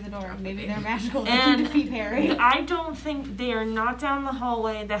made it through the door. Maybe they're magical. They And- can defeat Harry. I don't think they are not down the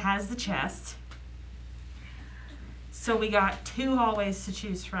hallway that has the chest. So we got 2 hallways to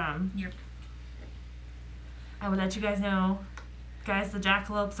choose from. Yep. I would let you guys know. Guys, the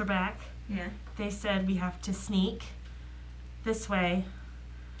jackalopes are back. Yeah. They said we have to sneak this way.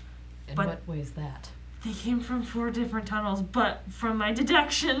 In But- what way is that? They came from 4 different tunnels, but from my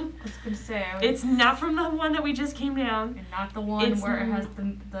deduction, I was gonna say it's not from the one that we just came down. and not the one it's where it has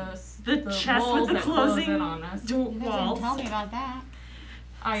The chest walls with the that close closing in on us. You guys didn't walls. tell me about that.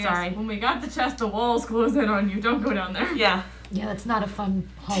 Oh, yes. Sorry. When we got the chest, the walls close in on you. Don't go down there. Yeah. Yeah, that's not a fun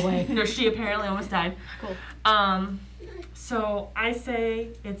hallway. No, she apparently almost died. Cool. So I say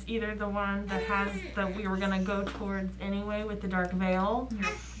it's either the one that has that we were gonna go towards anyway with the dark veil,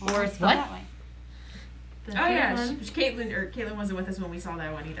 or it's What? That way. the Oh third yeah, one. Caitlin wasn't with us when we saw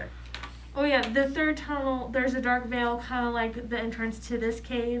that one either. Oh yeah, the third tunnel. There's a dark veil, kind of like the entrance to this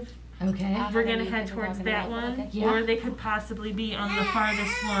cave. Okay. We're then gonna you head could towards walk that in the one, okay. Yeah. or they could possibly be on the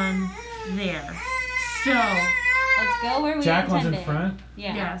farthest one there. So Let's go where we Jacqueline's in intended. front.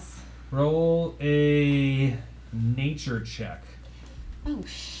 Yeah. yes, Roll a nature check. Oh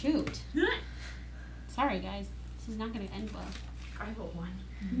shoot. Sorry guys. This is not gonna end well. I hold one.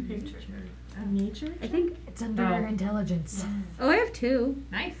 nature. I think. It's under Oh. our intelligence. Oh, I have 2.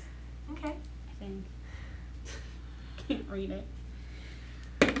 Nice. Okay. I think. Can't read it.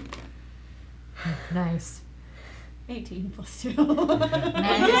 Nice. 18 plus 2.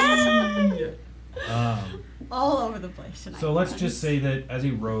 Nice. All over the place tonight. So let's just say that as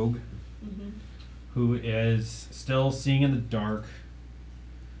a rogue Mhm. who is still seeing in the dark,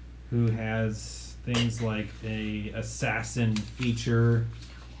 who has things like a assassin feature,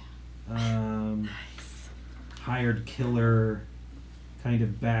 hired killer, kind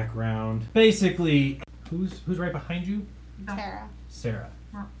of background. Basically, who's right behind you? Sarah. Sarah.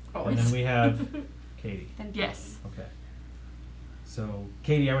 Oh, And then we have Katie. Then Yes. Okay. So,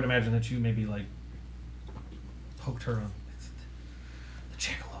 Katie, I would imagine that you maybe like poked her on the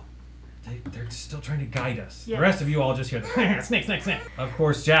jackalope. They're still trying to guide us. Yes. The rest of you all just hear the snake, snake, snake. Of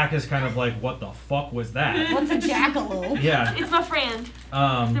course, Jack is kind of like, what the fuck was that? What's a jackalope? Yeah. It's my friend.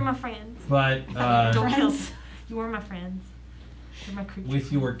 They're my friends. But Don't kill. Friends. You are my friends. You're my creatures.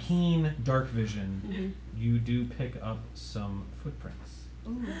 with your keen dark vision, Mhm. you do pick up some footprints.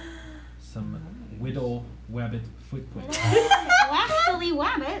 Ooh. Some whittle wabbit footprints. Waxily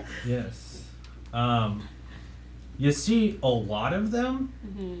wabbit. Yes. You see a lot of them,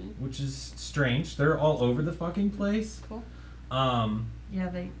 Mm-hmm. which is strange. They're all over the fucking place. Cool. Yeah,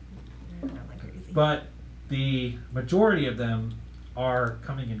 they're not like crazy. But the majority of them are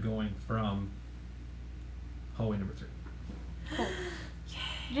coming and going from hallway number 3. Cool.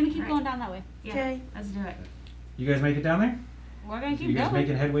 You're gonna keep Right. going down that way. Yeah. Okay. Let's do it. You guys make it down there? We're gonna keep You guys going.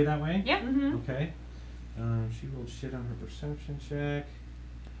 making headway that way? Yeah. Mm-hmm. Okay. She rolled shit on her perception check.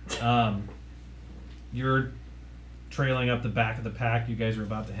 You're trailing up the back of the pack. You guys are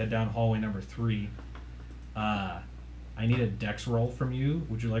about to head down hallway number 3. I need a dex roll from you.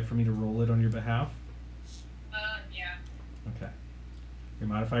 Would you like for me to roll it on your behalf? Yeah. Okay. Your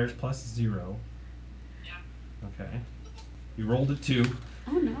modifier is +0. Yeah. Okay. You rolled a 2.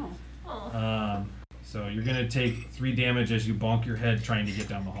 Oh no. So you're gonna take 3 damage as you bonk your head trying to get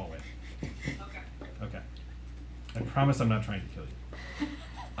down the hallway. Okay. Okay. I promise I'm not trying to kill you.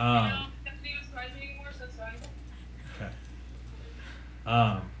 Doesn't even surprise me anymore, so it's fine.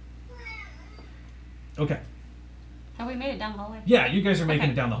 Okay. Okay. Have we made it down the hallway? Yeah, you guys are making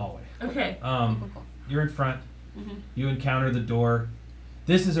Okay. it down the hallway. Okay. Cool, cool. You're in front. Mm-hmm. You encounter the door.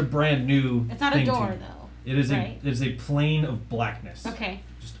 This is a brand new. It's not a thing to door you. though. It is right? a. It is a plane of blackness. Okay.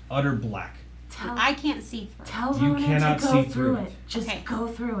 Just utter black. I can't see through. Tell You Ronan cannot to go see through through it. it. Just Okay. go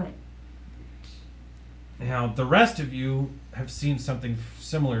through it. Now the rest of you have seen something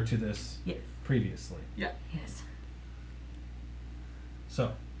similar to this Yes. previously. Yes.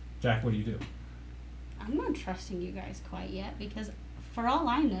 So, Jack, what do you do? I'm not trusting you guys quite yet because, for all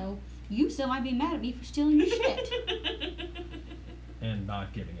I know, you still might be mad at me for stealing your shit And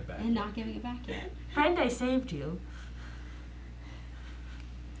not giving it back. and not giving it back yet. Friend, I saved you.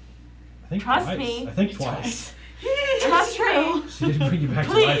 I think Trust twice. me. I think twice. Trust me. She did bring you back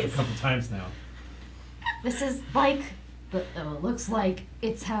to life a Please. couple times now. This is like, looks like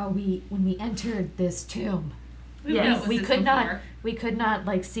it's how when we entered this tomb. We've Yes, dealt with We this could not, before. we could not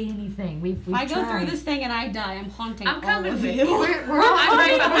like see anything. We've If I go tried. through this thing and I die, I'm haunting I'm all coming of with you. you. We're all I'm right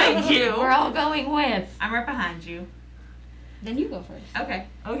going behind with. you. We're all going with. I'm right behind you. Then you go first. Okay.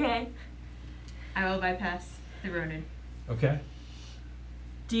 Okay. I will bypass the Ronin. Okay.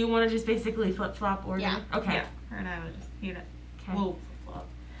 Do you want to just basically flip flop order? Yeah. Okay. Yeah. Her and I will just, Okay. we'll flip.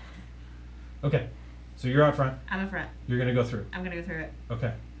 Okay. So you're out front. I'm a front. You're gonna go through. I'm gonna go through it.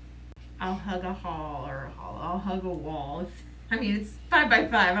 Okay. I'll hug a hall or a hall. I'll hug a wall. I mean, it's 5 by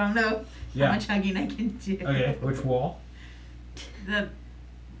 5. I don't know Yeah. how much hugging I can do. Okay. Which wall? The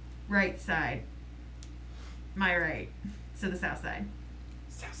right side. My right. So the south side.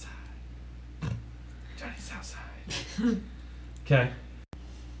 South side. Johnny South side. Okay.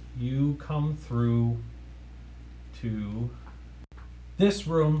 You come through to. This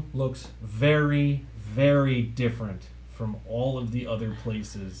room looks very, very different from all of the other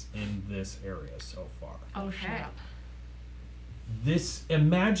places in this area so far. Oh Okay. snap. This,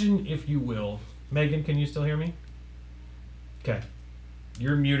 imagine if you will. Megan, can you still hear me? Okay.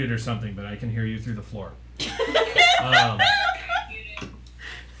 You're muted or something, but I can hear you through the floor.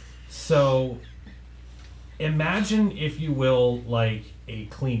 So, imagine if you will, like a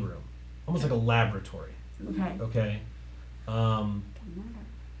clean room, almost like a laboratory. Okay. Okay.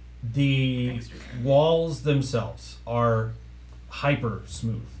 The walls themselves are hyper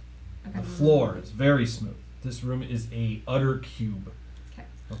smooth. The floor is very smooth. This room is a utter cube.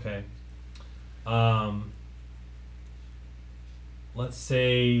 Okay. Okay. Let's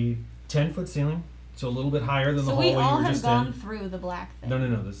say 10-foot ceiling, so a little bit higher than the So hallway we you all were have just gone in. through the black thing.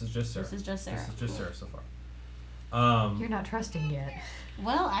 No. This is just Sarah. This is just Sarah. This is just Cool. Sarah so far. You're not trusting yet.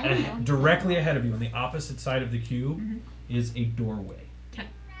 Well, I don't know. Directly ahead of you, on the opposite side of the cube, Mhm. is a doorway. Okay.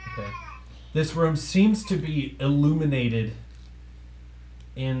 Okay. This room seems to be illuminated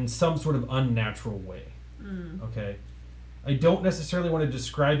in some sort of unnatural way. Okay. I don't necessarily want to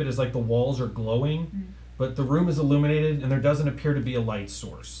describe it as like the walls are glowing, but the room is illuminated and there doesn't appear to be a light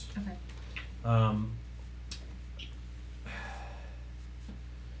source. Okay.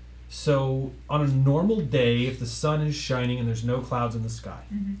 So on a normal day, if the sun is shining and there's no clouds in the sky,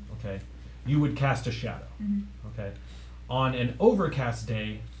 okay, you would cast a shadow. Okay. On an overcast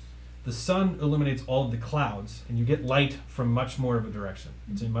day, the sun illuminates all of the clouds, and you get light from much more of a direction.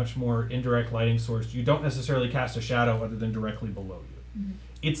 It's a much more indirect lighting source. You don't necessarily cast a shadow other than directly below you.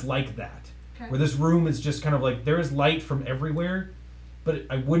 It's like that. Okay. Where this room is just kind of like, there is light from everywhere, but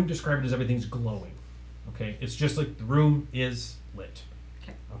I wouldn't describe it as everything's glowing. Okay? It's just like the room is lit.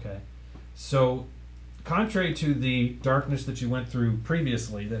 Okay. Okay? So, contrary to the darkness that you went through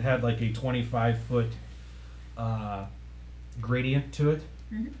previously that had like a 25-foot gradient to it,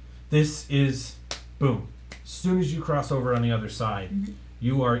 this is, boom. As soon as you cross over on the other side,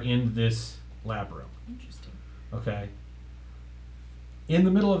 you are in this lab room. Interesting. Okay. In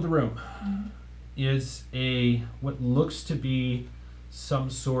the middle of the room is what looks to be some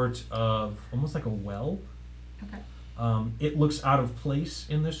sort of, almost like a well. Okay. It looks out of place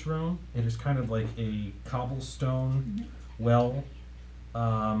in this room. It is kind of like a cobblestone well,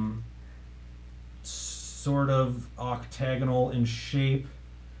 sort of octagonal in shape,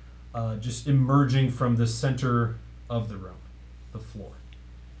 just emerging from the center of the room, the floor.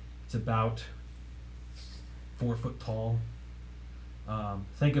 It's about 4 foot tall.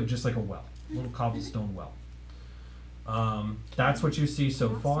 Think of just like a well, a little cobblestone well. That's what you see so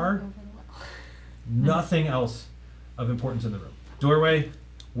far. Nothing else of importance in the room. Doorway,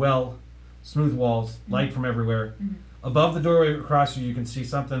 well, smooth walls, light from everywhere. Above the doorway across you can see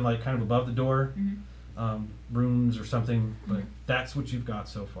something like kind of above the door, rooms or something, but that's what you've got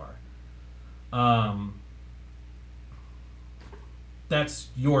so far. That's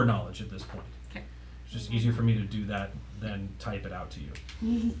your knowledge at this point. Okay. It's just easier for me to do that than type it out to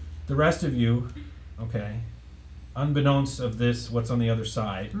you. The rest of you, okay, unbeknownst of this, what's on the other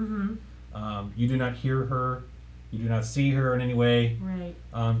side, you do not hear her, you do not see her in any way. Right.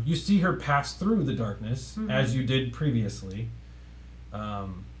 You see her pass through the darkness, as you did previously.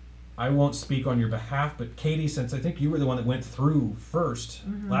 I won't speak on your behalf, but Katie, since I think you were the one that went through first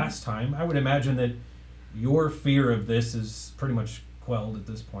last time, I would imagine that your fear of this is pretty much quelled at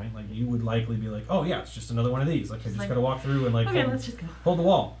this point. Like, you would likely be like, oh yeah, it's just another one of these. Like, I just gotta walk through and like Okay, let's just go. hold the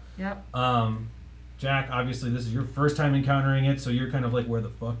wall. Yep. Jack, obviously this is your first time encountering it, so you're kind of like, where the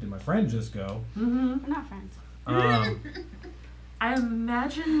fuck did my friend just go? We're not friends. I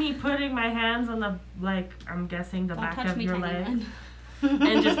imagine me putting my hands on the, like, I'm guessing the Don't back touch of me, your tiny leg, one.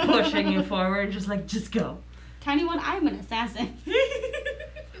 and just pushing you forward, just go. Tiny one, I'm an assassin.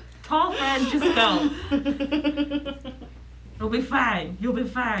 Tall friend, just go. You'll be fine. You'll be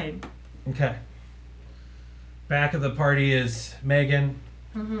fine. Okay. Back of the party is Megan.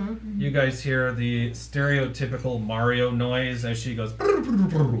 You guys hear the stereotypical Mario noise as she goes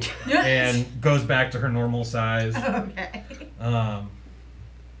and goes back to her normal size. Okay.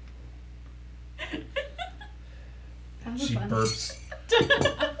 She fun. burps.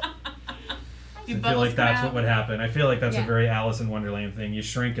 You I feel bubbles like that's come what would happen. I feel like that's a Yeah. very Alice in Wonderland thing. You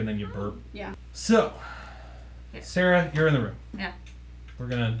shrink and then you burp. Yeah. So, Yeah. Sarah, you're in the room. Yeah. We're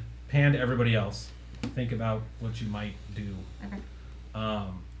gonna pan to everybody else. Think about what you might do. Okay.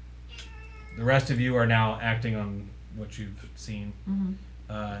 The rest of you are now acting on what you've seen.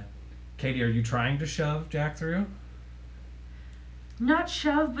 Katie, are you trying to shove Jack through? Not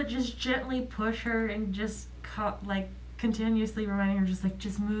shove, but just gently push her and just continuously reminding her,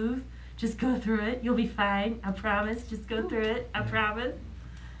 just move, just go through it. You'll be fine. I promise. Just go through it. I promise.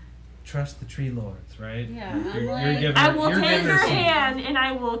 Trust the tree lords, right? Yeah, I'm You're like, giving I her- will you're take giving her some- hand and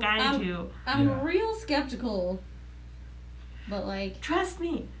I will guide you. I'm Yeah. real skeptical, but like, Trust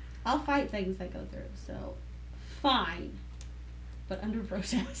me. I'll fight things I go through, so fine, but under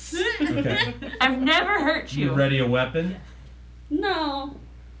protest. Okay. I've never hurt You you. ready a weapon? No.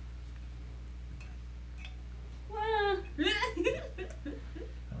 I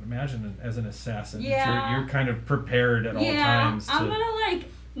would imagine as an assassin, that Yeah. you're kind of prepared at all Yeah, times. I'm to, gonna like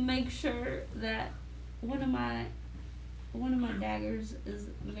make sure that one of my daggers is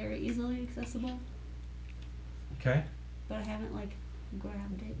very easily accessible, Okay. but I haven't like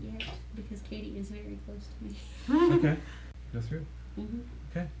grabbed it yet because Katie is very close to me. Okay. Go through.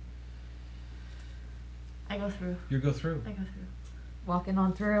 Okay. I go through. You go through. I go through. Walking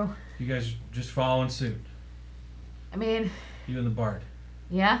on through. You guys just following suit. I mean, You and the bard.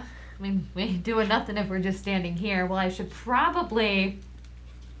 yeah. I mean, we ain't doing nothing if we're just standing here. Well, I should probably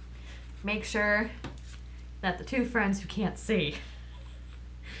make sure that the two friends who can't see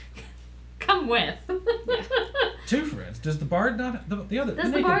come with. Two friends. Does the bard not? The other. Does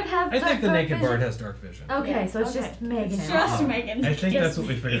the naked- bard have I think the dark naked vision? bard has dark vision. Okay, so it's Okay. just Megan. It's just Oh. Megan. I think Yes. that's what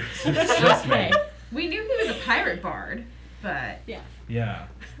we figured. It's just Okay. me. We knew he was a pirate bard. but Yeah.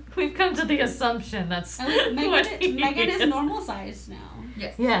 We've come to the assumption that's what Megan he is is. normal sized now.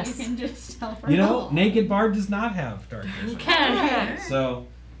 yes. Yes. You can just help her. You know, along. Naked Bard does not have dark vision. Okay. So,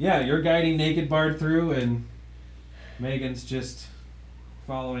 yeah, you're guiding Naked Bard through, and Megan's just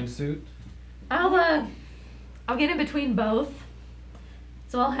following suit. I'll get in between both.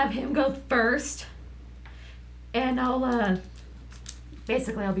 So I'll have him go first. And I'll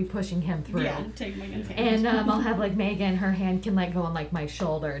be pushing him through. Yeah, take Megan's hand. And I'll have like Megan, her hand can like go on like my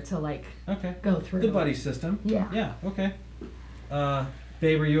shoulder to like Okay. go through. The buddy system. Yeah. Yeah, okay.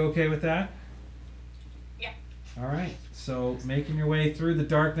 Babe, are you okay with that? Yeah. All right. So, making your way through the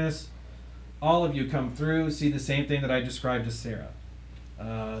darkness, all of you come through, see the same thing that I described to Sarah.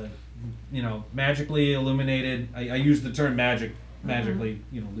 Magically illuminated. I use the term magically,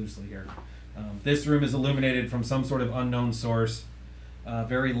 loosely here. This room is illuminated from some sort of unknown source.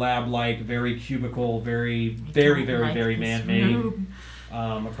 Very lab-like, very cubicle, very man-made.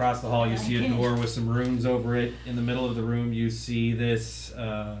 Across the hall, you see a door with some runes over it. In the middle of the room, you see this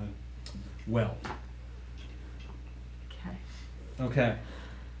well. Okay. Okay.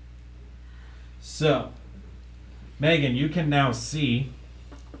 So, Megan, you can now see,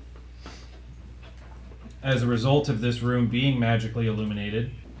 as a result of this room being magically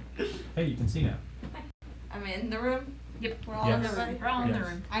illuminated. Hey, you can see now. I'm in the room. We're all in the Yes. room. We're all in the Yes.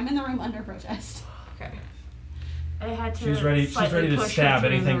 room. I'm in the room under protest. Okay. I had to. She's ready. She's slightly ready to push her stab through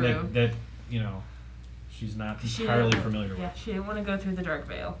the anything room. that she's not She entirely didn't- familiar with. Yeah, she didn't want to go through the dark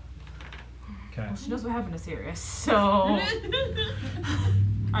veil. Okay. Well, she knows what happened to Sirius, so. Alright,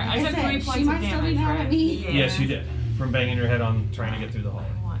 I Like took said, 3 she points of might still be damage, mad right? at me. Yeah. Yes, you did. From banging your head on trying to get through the hall.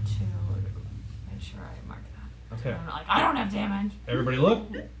 I want to make sure I mark that. Okay. I'm not like, I don't have damage. Everybody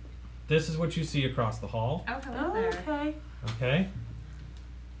look. This is what you see across the hall. Oh, hello Oh, there. okay. Okay.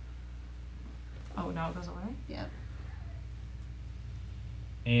 Oh, no, it goes away? Yep.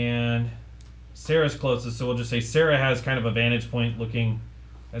 And Sarah's closest, so we'll just say Sarah has kind of a vantage point looking.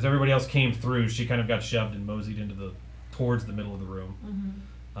 As everybody else came through, she kind of got shoved and moseyed towards the middle of the room.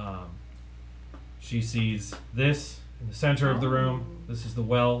 She sees this in the center of the room. This is the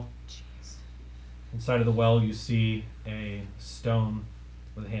well. Inside of the well, you see a stone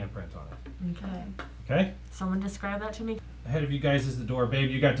with a handprint on it. Okay. Okay? Someone describe that to me. Ahead of you guys is the door. Babe,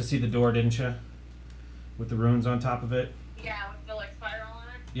 you got to see the door, didn't you? With the runes on top of it. Yeah, with the spiral on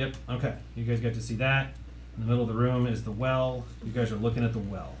it. Yep, okay. You guys get to see that. In the middle of the room is the well. You guys are looking at the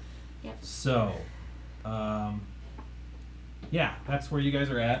well. Yep. So, yeah, that's where you guys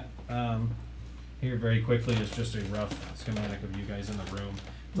are at. Here very quickly is just a rough schematic of you guys in the room.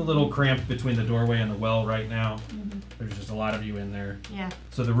 It's a little cramped between the doorway and the well right now. There's just a lot of you in there. Yeah.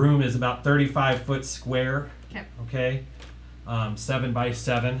 So the room is about 35 foot square. Okay. Okay. 7 by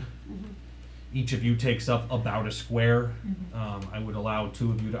 7. Each of you takes up about a square. I would allow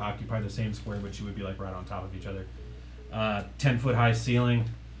 2 of you to occupy the same square, but you would be like right on top of each other. 10 foot high ceiling.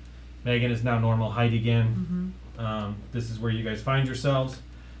 Megan is now normal height again. This is where you guys find yourselves.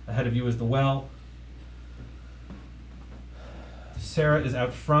 Ahead of you is the well. Sarah is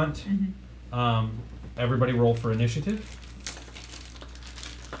out front. Everybody roll for initiative.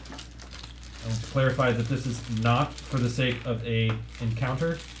 I want to clarify that this is not for the sake of a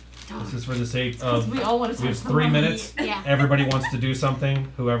encounter. This is for the sake of We all want to we have 3 minutes. Yeah. Everybody wants to do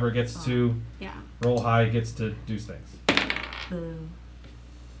something. Whoever gets to Yeah. roll high gets to do things. Boo.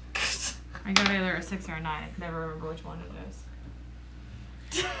 I got either a 6 or a 9. I can never remember which one it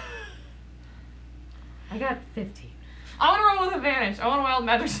is. I got 15. I want to roll with advantage. I want a wild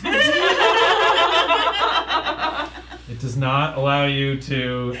magic. It does not allow you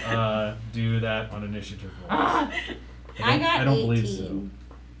to do that on initiative roll. I got I don't believe so. 18.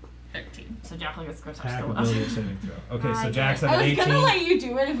 13. So Jack gets to touch Hack the ability left. saving throw. Okay, so I Jack's got- at I an was gonna 18. let you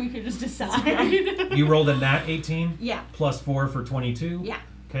do it if we could just decide. You rolled a nat 18 Yeah. plus 4 for 22. Yeah.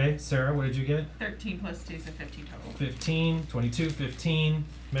 Okay, Sarah, what did you get? 13 plus 2, so 15 total. 15, 22, 15.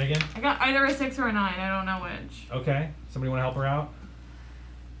 Megan? I got either a 6 or a 9. I don't know which. Okay. Somebody want to help her out?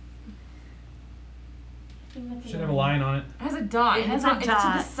 Should have a line on it. It has a dot. It has a It's to the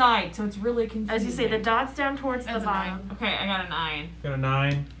dot. side, so it's really confusing. As you say, the dot's down towards the That's a 9. bottom. Okay, I got a 9. Got a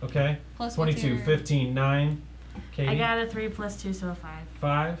 9. Okay. Plus what's 22, your- 15, 9. Katie? I got a 3 plus 2, so a 5.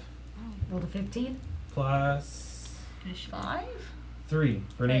 5 Rolled a 15. plus 5? 3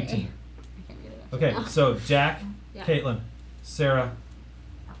 for an Hey. 18. I can't get it. Okay, so Jack, Yeah. Caitlin, Sarah,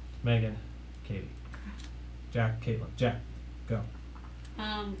 Megan, Katie. Jack, Caitlin. Jack, go.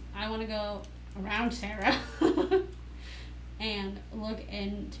 I want to go around Sarah and look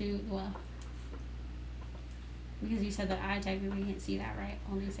into the well. Because you said that I technically can't see that, right?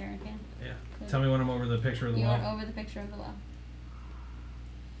 Only Sarah can. Yeah. Tell me when I'm over the picture of the You well. are over the picture of the well.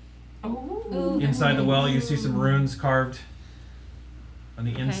 Oh. Ooh. Inside the well, you see some runes carved on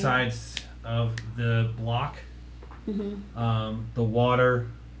the Okay. insides of the block. Mm-hmm. The water,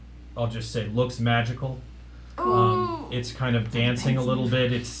 I'll just say, looks magical. It's kind of dancing a little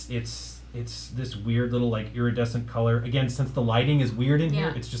bit. It's this weird little like iridescent color. Again, since the lighting is weird in here,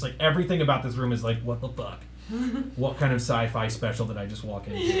 Yeah. it's just like everything about this room is like, what the fuck? What kind of sci-fi special did I just walk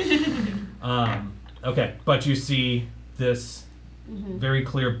into? Okay, but you see this very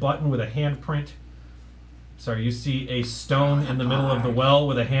clear button with a handprint. Sorry, you see a stone in the middle of the well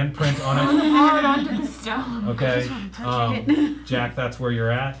with a handprint on it. Hard onto the stone. Okay, Jack, that's where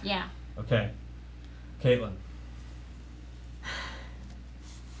you're at. Yeah. Okay, Caitlin.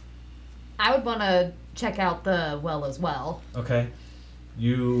 I would want to check out the well as well. Okay,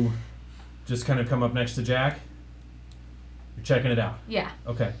 you just kind of come up next to Jack. You're checking it out. Yeah.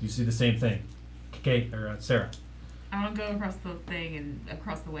 Okay, you see the same thing. Kate or Sarah I want to go across the thing and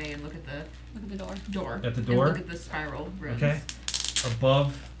across the way and look at the Look at the door. door. At the And door? look at the spiral runes. Okay.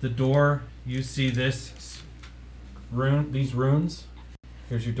 Above the door, you see this rune. These runes.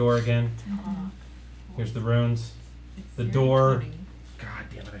 Here's your door again. Here's the runes. It's The very door. cunning. God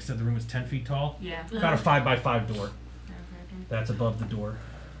damn it! I said the room was 10 feet tall. Yeah. About a 5x5 door. That's above the door.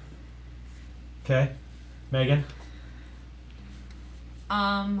 Okay, Megan.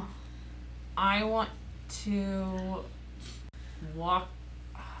 I want to walk.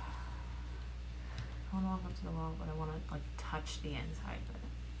 I want to walk up to the wall, but I want to like touch the inside of it.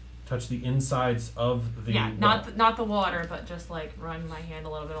 Touch the insides of the. Yeah, well. not the water, but just like run my hand a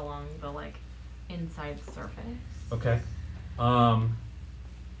little bit along the like inside surface. Okay.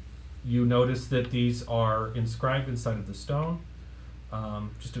 You notice that these are inscribed inside of the stone.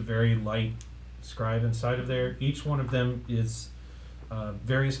 Just a very light scribe inside of there. Each one of them is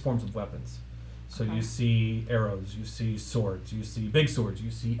various forms of weapons. So Okay. you see arrows, you see swords, you see big swords, you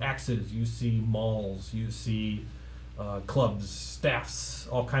see axes, you see mauls, you see clubs, staffs,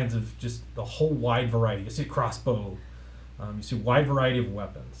 all kinds of just a whole wide variety. You see a crossbow. You see a wide variety of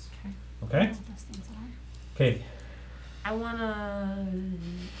weapons. Okay? Those things are. Katie. I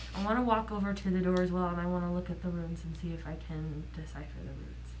wanna walk over to the door as well, and I wanna look at the runes and see if I can decipher the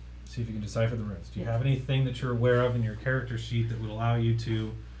runes. See if you can decipher the runes. Do you Yes. have anything that you're aware of in your character sheet that would allow you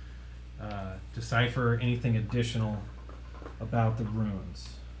to decipher anything additional about the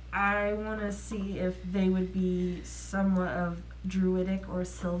runes? I wanna see if they would be somewhat of druidic or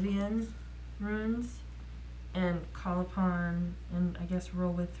Sylvian runes, and call upon and I guess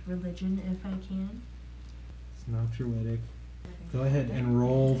roll with religion if I can. It's not druidic. Go ahead and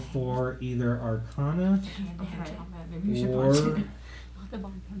roll for either Arcana Okay. Maybe you should or punch it. The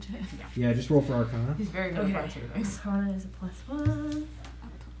bomb punch it. yeah, just roll for Arcana. He's very good Okay. at punching things. Arcana is a +1.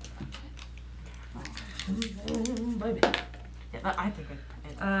 Yeah, I think it.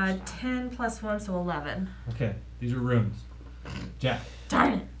 10 + 1, so 11. Okay, these are runes. Jack.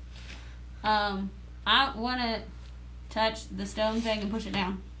 Darn it. I want to touch the stone thing and push it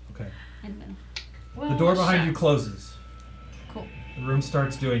down. Okay. In the middle. The door behind you closes. Cool. The room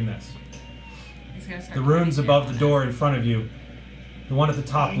starts doing this. It's gonna start The runes clicking above down. the door in front of you, the one at the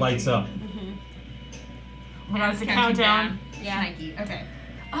top lights up. When I was It's a counting countdown. down. Yeah. Nike. Okay.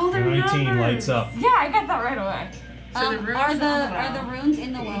 Oh, they're 19 numbers. lights up. Yeah, I got that right away. So the runes are on the are the well. runes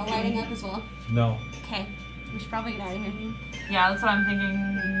in the well lighting up as well? No. Okay. We should probably get out of here. Yeah, that's what I'm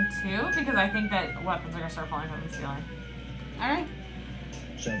thinking too, because I think that weapons are gonna start falling from the ceiling. All right.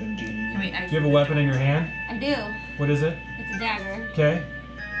 17. Can we Do you have a weapon in your hand? I do. What is it? It's a dagger. Okay.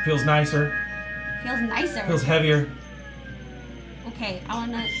 Feels nicer. Feels nicer. Feels heavier. Okay, I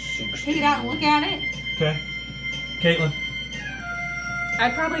want to take it out and look at it. Okay. Caitlin.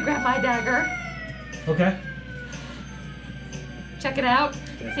 I'd probably grab my dagger, Okay. check it out,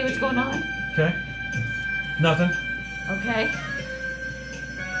 see what's going on. Okay. Nothing. Okay.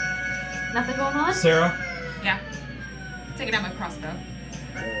 Nothing going on? Sarah, Yeah. Taking out my crossbow.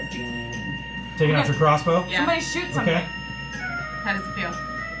 14. taking out your crossbow. Yeah. Somebody shoot something. Okay. How does it feel?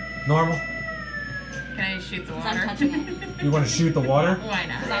 Normal. Can I shoot the 'Cause water? I'm touching it. You want to shoot the water? Why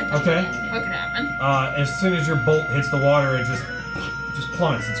not? 'Cause I'm touching Okay. it. What could happen? As soon as your bolt hits the water, it just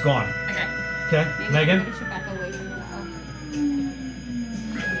plummets. It's gone. Okay. Okay. Maybe Megan, we should back away from the well. You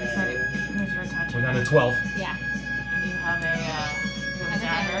said it was your touch. we're down to 12. Yeah. And you have a Have a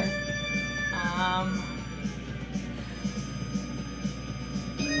dagger.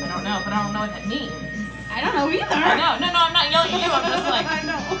 I don't know, but I don't know what that means. I don't know either. I know. No, I'm not yelling at you. I'm just like. I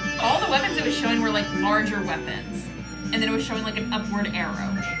know. All the weapons it was showing were like larger weapons. And then it was showing like an upward arrow.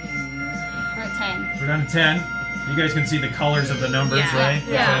 We're at 10. We're down to 10. You guys can see the colors of the numbers, Yeah. right?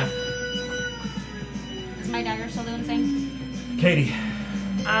 Yeah. Is my dagger still doing the same? Okay. Katie,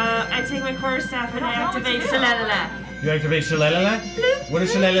 I take my quarterstaff and I activate Shalalala. you activate Shalalala? What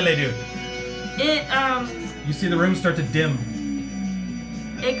does Shalalala do? It You see the room start to dim.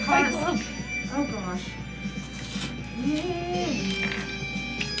 it causes. Oh gosh.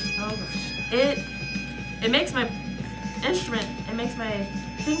 Oh gosh. It makes my instrument. It makes my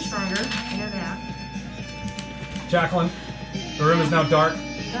thing stronger. I know that. Jacqueline, the room is now dark.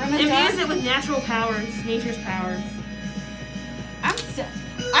 The room is Imbues dark. it with natural powers, nature's powers. I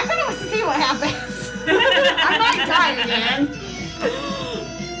kind of want to see what happens. I might die again.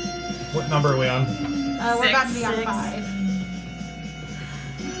 What number are we on? We're about to be on Six.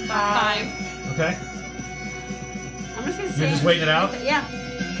 5. 5. Okay. I'm just gonna You're say. just waiting it out? Yeah.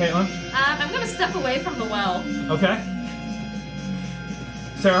 Caitlin? I'm gonna step away from the well. Okay.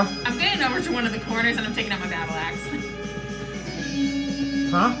 Sarah? I'm getting over to one of the corners and I'm taking out my battle axe.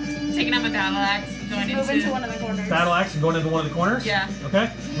 Huh? Taking out my battle axe, going Move into one of the corners. Battle axe and going into one of the corners? Yeah.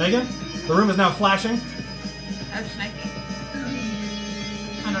 Okay. Megan? The room is now flashing. How should I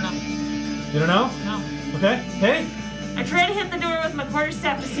think? I don't know. You don't know? No. Okay. Katie? I try to hit the door with my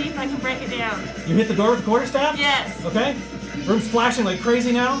quarterstaff to see if I can break it down. You hit the door with the quarterstaff? Yes. Okay. Room's flashing like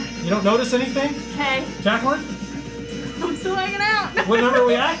crazy now. You don't notice anything? Okay. Jacqueline? I'm still hanging out. What number are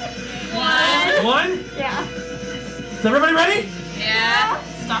we at? 1. 1? Yeah. Is everybody ready? Yeah.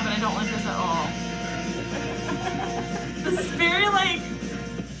 Stop it, I don't like this at all. This is very like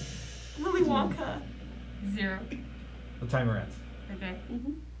Willy Wonka. 0. The timer ends. Okay.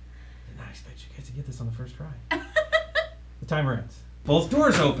 Did not expect you guys to get this on the first try. The timer ends. Both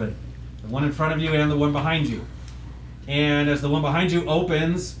doors open. The one in front of you and the one behind you. And as the one behind you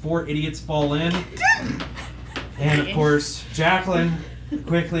opens, 4 idiots fall in. And of course, Jacqueline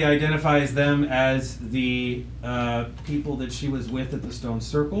quickly identifies them as the people that she was with at the Stone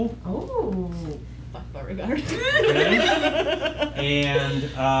Circle. Oh. Fuck Beauregard. Okay? And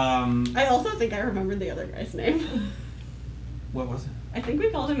I also think I remembered the other guy's name. what was it? I think we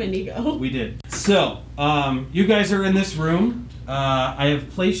called him Inigo. We did. So, you guys are in this room. I have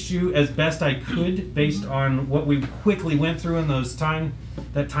placed you as best I could based on what we quickly went through in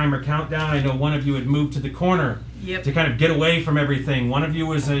that timer countdown. I know one of you had moved to the corner Yep. to kind of get away from everything. One of you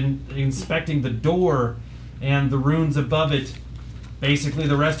was inspecting the door and the runes above it. Basically,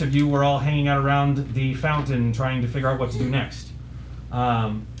 the rest of you were all hanging out around the fountain trying to figure out what to do next. I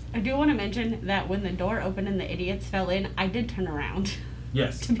do want to mention that when the door opened and the idiots fell in, I did turn around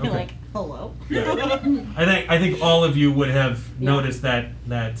Yes. to be okay. like, hello. Yeah. I think all of you would have Yeah. noticed that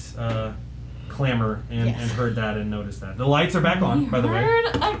clamor and Yes. heard that and noticed that. The lights are back on, by the way. Heard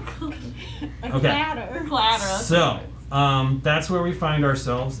a A Okay. clatter. clatter. So, that's where we find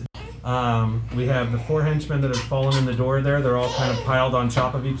ourselves. We have the 4 henchmen that have fallen in the door there. They're all kind of piled on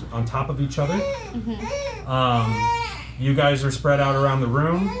top of each other. You guys are spread out around the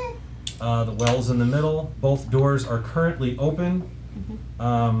room. The well's in the middle. Both doors are currently open.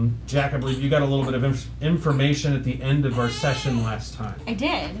 Jack, I believe you got a little bit of information at the end of our session last time. I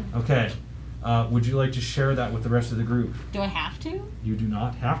did. Okay. Would you like to share that with the rest of the group? Do I have to? You do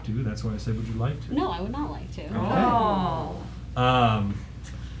not have to. That's why I said, would you like to? No, I would not like to. Oh.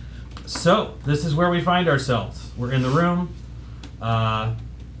 So, this is where we find ourselves. We're in the room.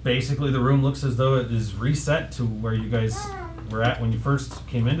 Basically, the room looks as though it is reset to where you guys were at when you first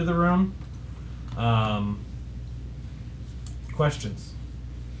came into the room. Questions?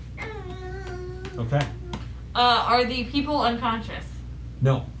 Okay. Are the people unconscious?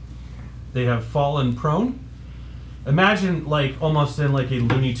 No. They have fallen prone. Imagine, like, almost in like a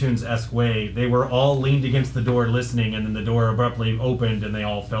Looney Tunes-esque way, they were all leaned against the door listening, and then the door abruptly opened and they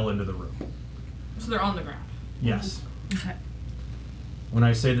all fell into the room. So they're on the ground. Yes. Okay. When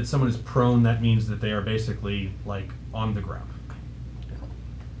I say that someone is prone, that means that they are basically, like, on the ground.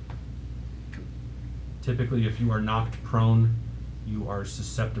 Typically, if you are knocked prone, you are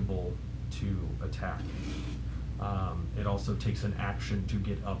susceptible to attack. It also takes an action to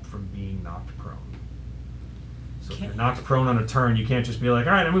get up from being knocked prone. So if you're knocked prone on a turn, you can't just be like,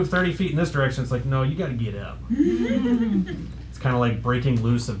 all right, I moved 30 feet in this direction. It's like, no, you got to get up. It's kind of like breaking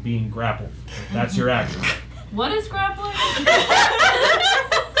loose of being grappled. That's your action. What is grappling?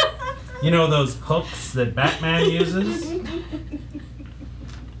 You know those hooks that Batman uses?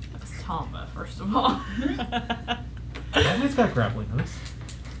 That's Tomba, first of all. Batman's got grappling hooks.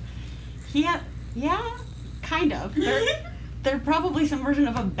 Yeah, kind of. They're probably some version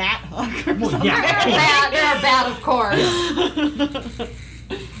of a bat hook or Well, something. yeah. They're bad, of course.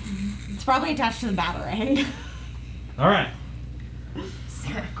 It's probably attached to the batarang. All right.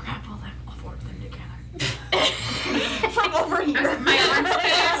 Sarah, grapple them, all 4 of them together. come over here.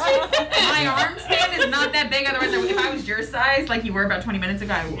 My arm span is not that big. Otherwise, if I was your size, like you were about 20 minutes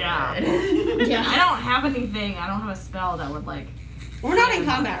ago, I would. Yeah. Yeah. I don't have anything. I don't have a spell that would like. We're not in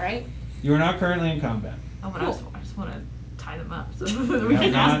combat, right? You are not currently in combat. Oh, but Cool. I just want to tie them up so We we have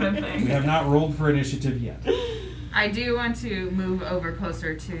can ask not, them things. we have not rolled for initiative yet. I do want to move over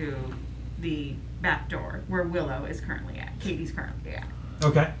closer to the back door where Willow is currently at. Katie's currently at.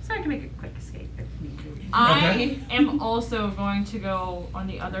 Okay. So I can make a quick escape if need be. I Okay. am also going to go on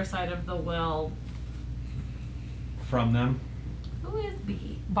the other side of the well. From them. Who is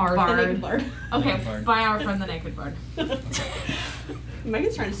B? Bard. The naked bard. Okay, Bard. by our friend the Naked Bard.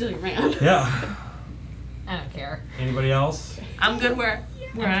 Megan's trying to steal your man. Yeah. I don't care. Anybody else? I'm good where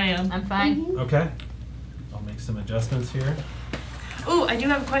I am. I'm fine. Okay. I'll make some adjustments here. Ooh, I do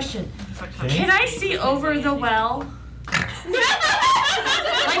have a question. Okay. Can I see over the well? Like, can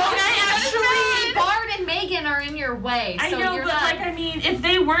I actually? Bard and Megan are in your way, so I know, you're but not. like, I mean, if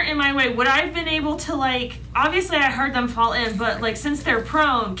they weren't in my way, would I have been able to like? Obviously, I heard them fall in, but like, since they're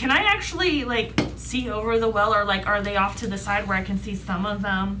prone, can I actually like see over the well, or like, are they off to the side where I can see some of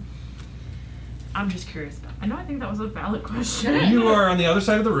them? I'm just curious about. I know, I think that was a valid question. You are on the other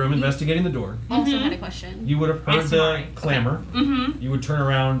side of the room investigating the door. Also had a question. You would have heard the ASMR. clamor. Mm-hmm. You would turn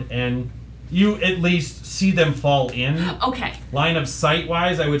around and you at least see them fall in. Okay. Line of sight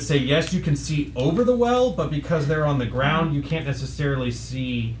wise, I would say yes, you can see over the well, but because they're on the ground, you can't necessarily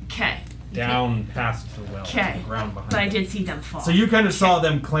see Okay. down past the well. to Okay. the ground behind. But I it. did see them fall. So you kind of saw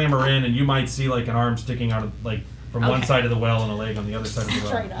them clamber in, and you might see like an arm sticking out of like from one Okay. side of the well and a leg on the other side of the well.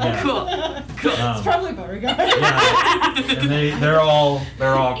 Straight up. Yeah. Cool. It's probably Beauregard. Yeah. And they're all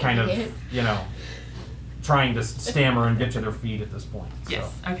kind of Idiot. trying to stammer and get to their feet at this point.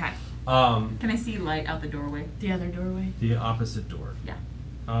 Yes. Okay. So, Can I see light out the doorway? The other doorway. the opposite door. Yeah.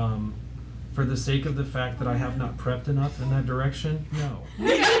 For the sake of the fact that I have not prepped enough in that direction, no.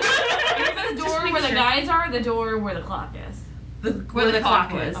 The door where the guys are, or the door where the clock is. Where the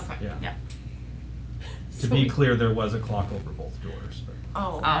clock was. is. Okay. Yeah. Yeah. To be clear, there was a clock over both doors. But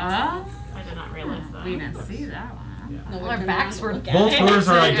Oh, Ah. I did not realize that. We didn't see that one. yeah. No, Well, our backs were Both Yeah. doors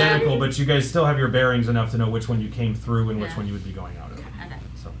are identical, but you guys still have your bearings enough to know which one you came through and which Yeah. one you would be going out of. Okay.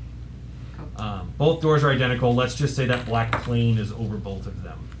 So, Cool. both doors are identical. Let's just say that black plane is over both of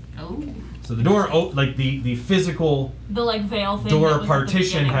them. Oh. So the door, like the physical The like veil thing. that door was at the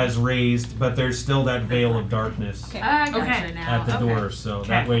partition beginning. has raised, but there's still that veil of darkness Okay. I gotcha Okay. now. at the Okay. door. So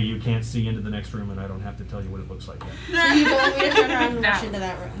that Okay. way you can't see into the next room, and I don't have to tell you what it looks like yet. So you don't want me to turn around and rush That- into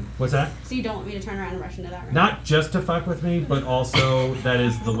that room. What's that? So you don't want me to turn around and rush into that room. Not just to fuck with me, but also that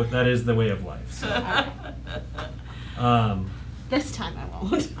is the way of life. So, This time I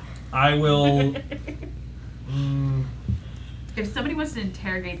won't. I will. If somebody wants to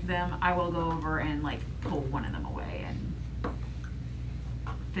interrogate them, I will go over and like pull one of them away and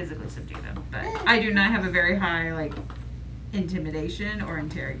physically subdue them. But I do not have a very high like intimidation or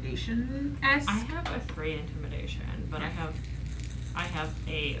interrogation I have a 3 intimidation, but I have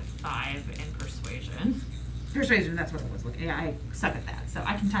a 5 in persuasion. Persuasion. That's what I was looking. Yeah, I suck at that, so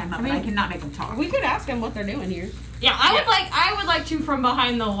I can tie them up, I but I mean, cannot make them talk. We could ask them what they're doing here. Yeah, I would like to from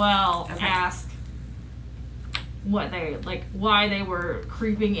behind the well Okay. ask what they like, why they were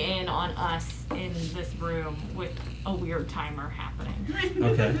creeping in on us in this room with a weird timer happening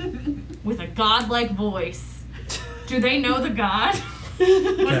Okay. with a godlike voice. Do they know the god?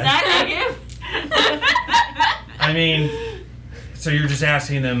 Was that negative? I mean, so you're just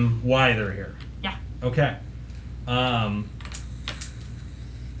asking them why they're here. Yeah. Okay.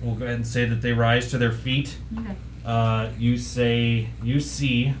 We'll go ahead and say that they rise to their feet. Okay. You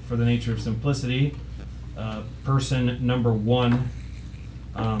see, for the nature of simplicity, person number 1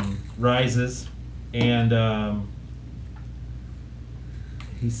 rises, and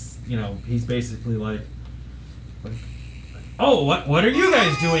he's basically like, oh, what are you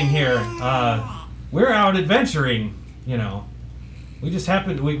guys doing here? We're out adventuring, We just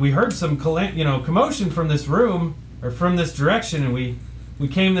happened, we heard some commotion from this room, or from this direction, and we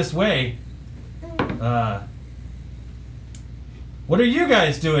came this way. What are you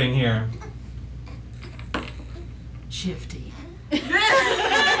guys doing here? Shifty. I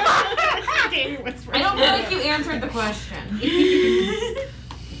don't feel like you answered the question.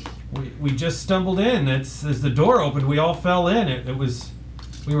 We just stumbled in. As the door opened, we all fell in.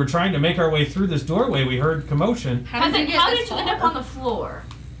 We were trying to make our way through this doorway. We heard commotion. How did you How get did this you end up far? on the floor?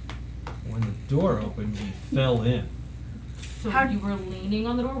 When the door opened, we fell in. So you were leaning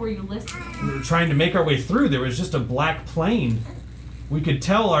on the door? Were you listening? We were trying to make our way through. There was just a black plane. We could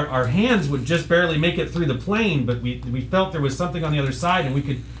tell our hands would just barely make it through the plane, but we felt there was something on the other side, and we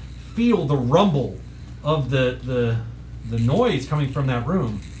could feel the rumble of the the noise coming from that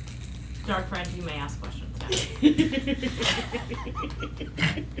room. Dark friend, you may ask questions now.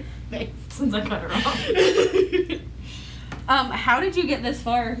 Since I cut her off. How did you get this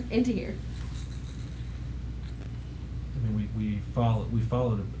far into here? I mean, we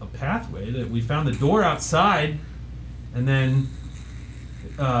followed a pathway that we found the door outside, and then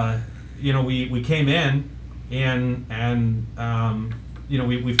we came in, and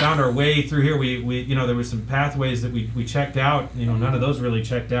we found our way through here. We there were some pathways that we checked out. None of those really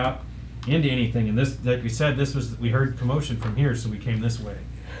checked out into anything. And this, like we said, we heard commotion from here, so we came this way.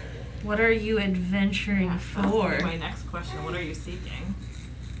 What are you adventuring Yeah, for? that's my next question. What are you seeking?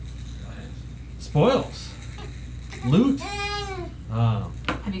 Spoils, loot. Have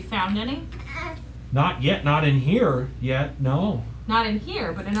you found any? Not yet. Not in here yet. No. Not in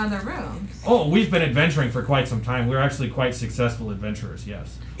here, but in other rooms. Oh, we've been adventuring for quite some time. We're actually quite successful adventurers.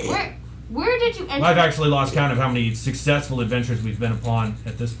 Yes. Where did you enter? I've actually lost count of how many successful adventures we've been upon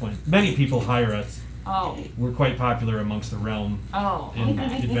at this point. Many people hire us. Oh. We're quite popular amongst the realm Oh. in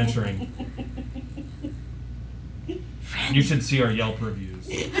Okay. adventuring. You should see our Yelp reviews.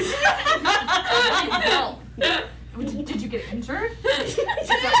 Did you get injured? Is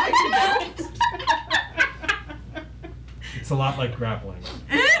that what you do? It's a lot like grappling.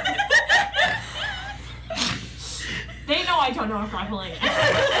 They know I don't know what grappling is.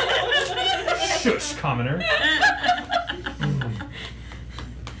 Shush, commoner.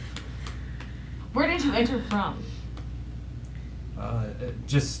 Where did you enter from?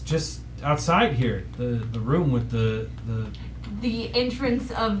 Just outside here, the room with the The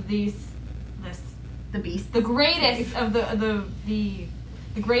entrance of the beast, the greatest of the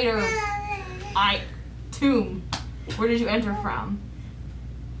greater tomb. Where did you enter from?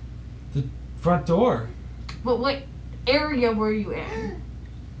 front door. What area were you in?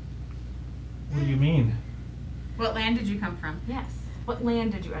 What do you mean? What land did you come from? Yes. What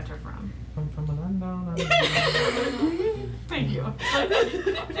land did you enter from? From an unknown. Thank you. I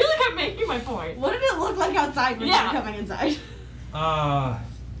feel like I'm making my point. What did it look like outside when you Yeah. were coming inside?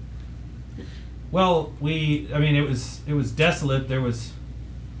 Well, it was desolate. There was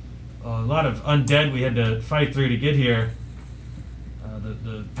a lot of undead we had to fight through to get here.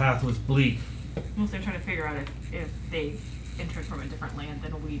 The path was bleak. Mostly trying to figure out if they entered from a different land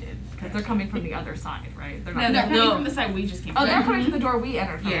than we did. Because they're coming from the other side, right? They're not They're coming from the side we just came Oh, from. they're coming from the door we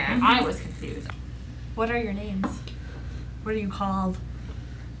entered from. Yeah. I was confused. What are your names? What are you called?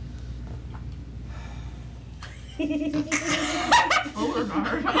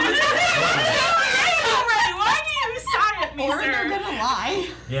 Beauregard. Why do you sigh at me, Or they're sir? gonna lie.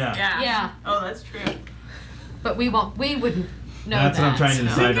 Yeah. Yeah. Oh, that's true. But we wouldn't know That's what I'm that, trying to so.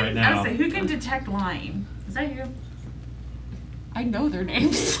 decide right I now. would say, who can detect lying? Is that you? I know their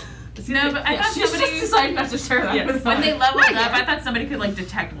names. No, but I thought She's somebody. just decided not to share that Yes. with When us. they leveled up, I thought somebody could like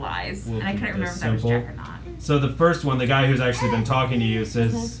detect lies, We'll and I keep couldn't remember this if that was simple. Jack or not. So the first one, the guy who's actually been talking to you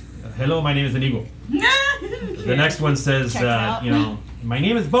says, "Hello, my name is Inigo." The next one says, Checks out. "My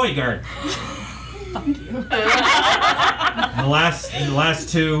name is Beauregard." Fuck you. And the last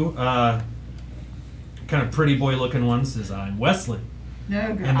two, kind of pretty boy looking one says, "I'm Wesley." No,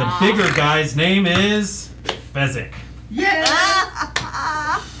 And the bigger guy's name is Fezzik.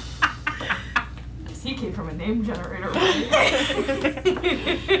 He came from a name generator, right?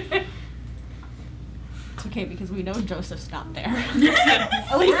 It's okay because we know Joseph's not there. At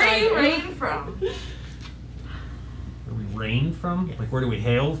least where are you rain from? Where we reign from? Like, where do we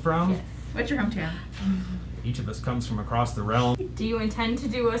hail from? What's your hometown? Each of us comes from across the realm. Do you intend to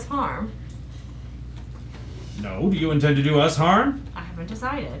do us harm? No, do you intend to do us harm? I haven't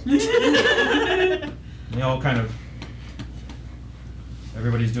decided. They all kind of...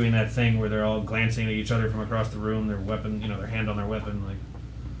 Everybody's doing that thing where they're all glancing at each other from across the room, their weapon, their hand on their weapon, like,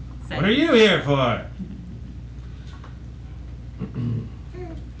 what are you here for?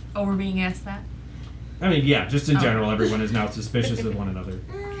 Oh, we're being asked that? I mean, yeah, just in general, everyone is now suspicious of one another.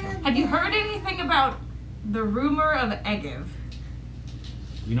 Have you heard anything about the rumor of Egiv?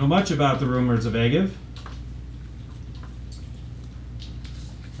 You know much about the rumors of Agiv?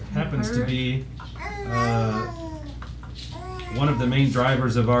 It happens to be one of the main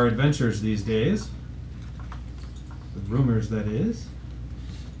drivers of our adventures these days. The rumors, that is.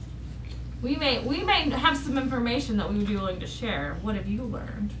 We may have some information that we would be willing to share. What have you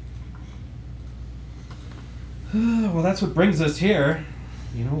learned? Well, that's what brings us here.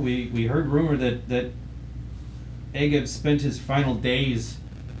 We heard rumor that Agiv spent his final days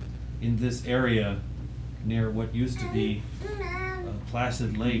in this area near what used to be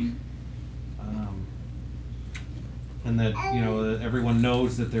Placid Lake. and that that everyone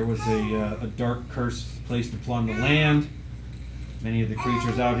knows that there was a dark curse placed upon the land. Many of the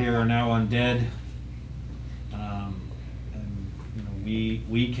creatures out here are now undead, and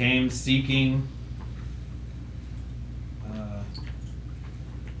we came seeking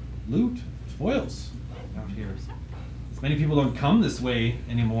loot, spoils out here. Many people don't come this way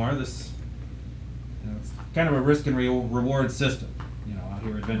anymore. This, it's kind of a risk and reward system, out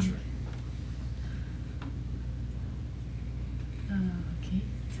here adventuring. Okay.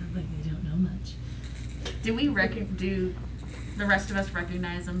 Sounds like they don't know much. Do the rest of us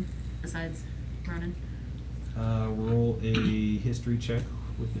recognize them besides Ronan? Roll a history check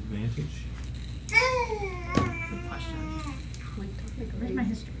with advantage. Good question. Where's my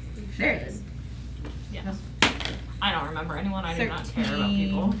history? There it is. Yes. I don't remember anyone. I do not care about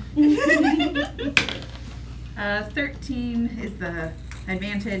people. 13 is the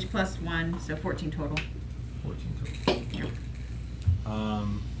advantage plus 1, so 14 total. 14 total. Yep.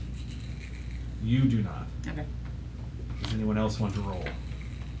 You do not. Okay. Does anyone else want to roll?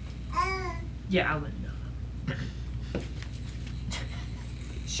 Yeah, I'll let you know.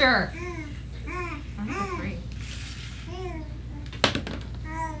 Sure. I'm at 3.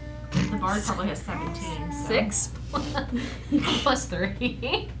 The bard probably has 17. So. 6 plus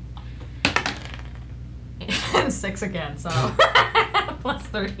 3. And 6 again, so plus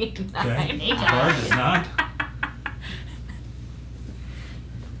 3, 9. Okay. Bard does not.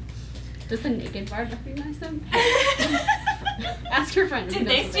 Does the naked bard recognize them? Ask your friend. if he Did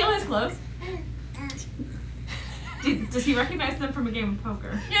they knows steal them. his clothes? Does he recognize them from a game of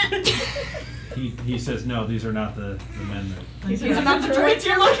poker? He says no. These are not the men that. These are not the droids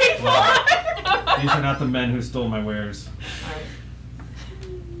you're looking for. These are not the men who stole my wares.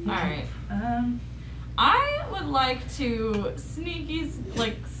 Alright. I would like to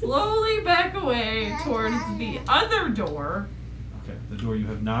slowly back away towards the other door. Okay, the door you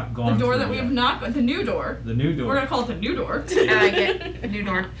have not gone. The door through that we yet. have not, the new door. The new door. We're gonna call it the new door. I like it. New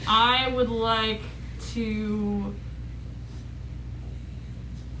door. I would like to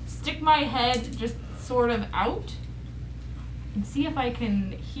stick my head just sort of out and see if I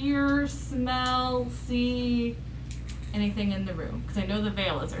can hear, smell, see anything in the room. Because I know the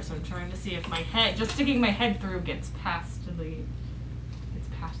veil is there, so I'm trying to see if just sticking my head through gets past the veil.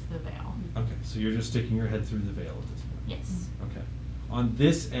 Okay, so you're just sticking your head through the veil at this point. Yes. Okay. On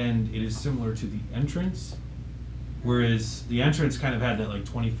this end, it is similar to the entrance, whereas the entrance kind of had that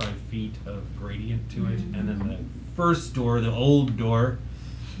 25 feet of gradient to it, and then the first door, the old door,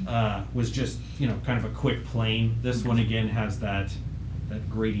 was just kind of a quick plane. This one again has that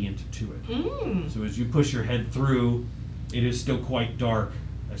gradient to it. So as you push your head through, it is still quite dark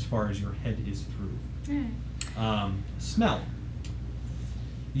as far as your head is through. Smell.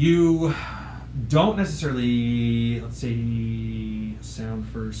 You don't necessarily, let's say, sound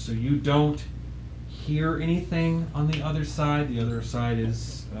first. So you don't hear anything on the other side. The other side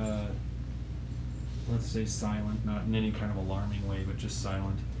is, let's say, silent, not in any kind of alarming way, but just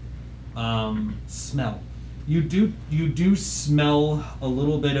silent. Smell. You do smell a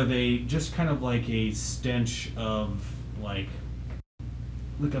little bit of just kind of like a stench of like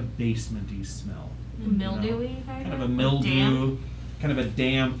a basement-y smell. Mildewy Kind of a mildew, kind of a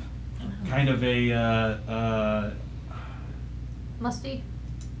damp, kind of a Musty.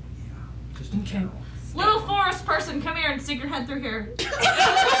 just in general. Little forest person, come here and stick your head through here. Tell me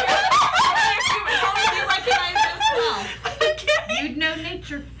if you recognize this smell. You'd know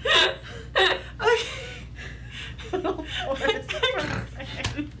nature. Little forest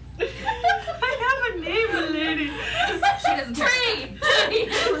person. I have a name, lady. She doesn't Tree!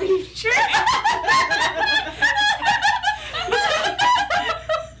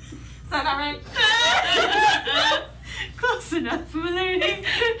 Is that not right? Close enough, milady.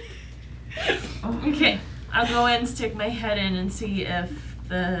 Okay, I'll go in, stick my head in, and see if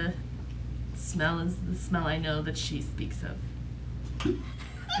the smell is the smell I know that she speaks of.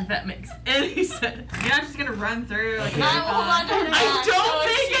 If that makes any sense. You're not just gonna run through like Okay. I will hold on to her I back don't so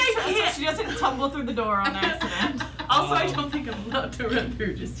think I so can. she doesn't tumble through the door on accident. Also, I don't think I'm allowed to run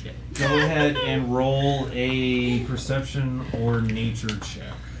through just yet. Go ahead and roll a perception or nature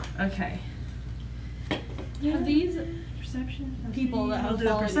check. Okay. Are these Perception. people that I'll have do a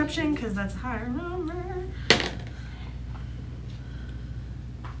followed perception because that's a higher number.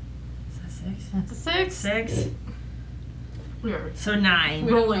 Is that 6? That's a 6. 6. We are So 9.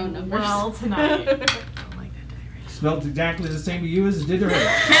 We don't know rolling numbers. well tonight. I don't like that die Smelled exactly the same to you as it did to her.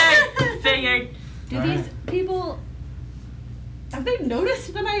 right. Figured. Do All these right. people have they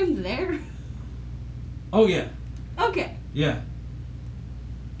noticed that I am there? Oh yeah, Okay. yeah.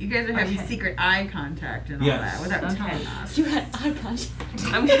 You guys are having Okay. secret eye contact and all Yes. that without Okay. telling us. You had eye contact.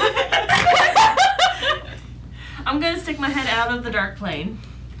 I'm gonna stick my head out of the dark plane,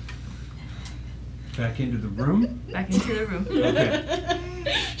 Back into the room. back into the room. Okay.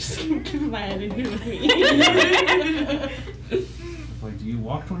 Just keep my head in here with me. Like, do you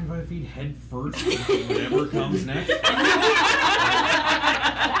walk 25 feet head first? Whatever comes next.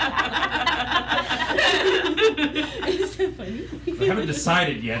 Is it funny? I haven't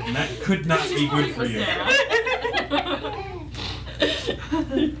decided yet, and that could not be good for you.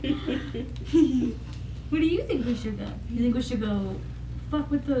 Where do you think we should go? You think we should go fuck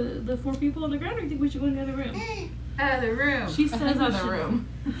with the 4 people on the ground, or you think we should go in the other room? Out of the room. She says other room.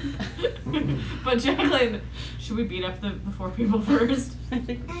 But Jacqueline, should we beat up the 4 people first? I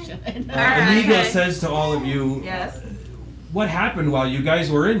think we should. Inigo okay. says to all of you, Yes. what happened while you guys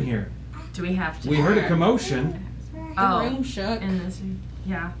were in here? Do we have to? We heard a commotion. The room shook. In this,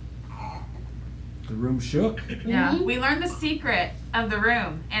 yeah. The room shook. Yeah. We learned the secret of the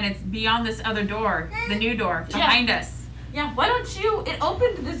room, and it's beyond this other door, the new door behind us. Yeah, why don't you, it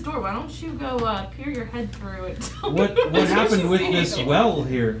opened this door, why don't you go peer your head through it? What happened with this well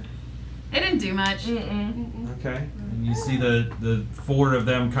here? It didn't do much. Mm-mm. Okay. And you see the 4 of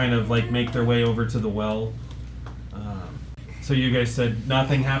them kind of like make their way over to the well. So you guys said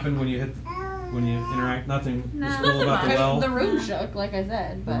nothing happened when you interact. Nothing was cool about the well. The room shook, like I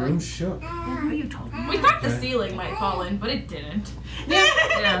said, The but room shook. You told me. We thought the Okay. ceiling might fall in, but it didn't.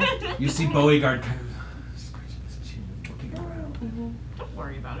 Yeah. You see Beauregard kind of scratching his chin, looking around, Don't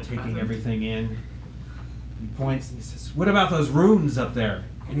worry about it. taking cousin. everything in. He points and he says, "What about those runes up there?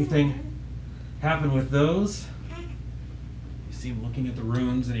 Anything happen with those?" You see him looking at the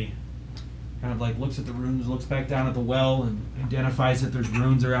runes, and he kind of like looks at the runes, looks back down at the well, and identifies that there's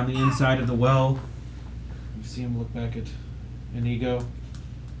runes around the inside of the well. You see him look back at Inigo.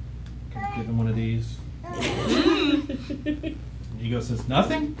 Kind of give him one of these. Inigo says,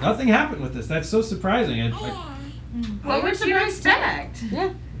 "Nothing happened with this. That's so surprising." What would you expect?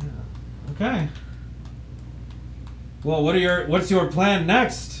 yeah. Okay. Well, what's your plan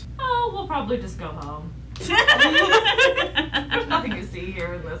next? Oh, we'll probably just go home. There's nothing to see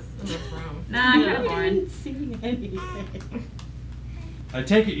here in this room. Nah, I'm kind of boring. didn't see anything. I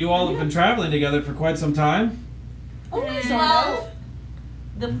take it you all have been traveling together for quite some time. Only sort Well, of.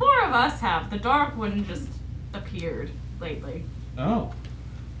 the 4 of us have. The dark one just appeared lately. Oh.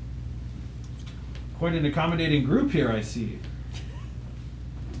 Quite an accommodating group here, I see.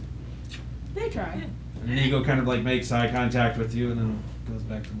 They try. And Inigo kind of like makes eye contact with you and then goes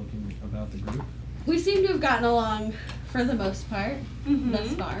back to looking about the group. We seem to have gotten along for the most part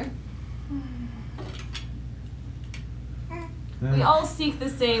thus far. We all seek the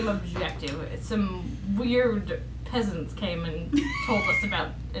same objective. Some weird peasants came and told us about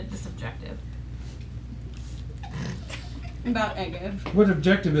this objective. About Egev. What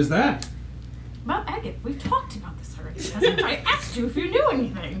objective is that? About Agate, we've talked about this already. Peasant. I asked you if you knew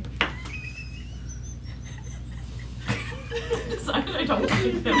anything. Sorry, I don't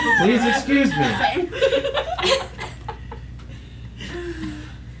like them. Please excuse me.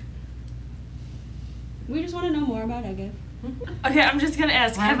 We just want to know more about Egev. Okay, I'm just gonna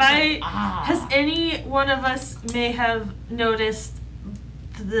ask. Has Ah. any one of us may have noticed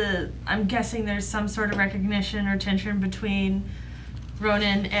I'm guessing there's some sort of recognition or tension between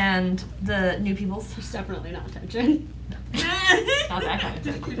Ronan and the new peoples? There's definitely not tension. Not that kind of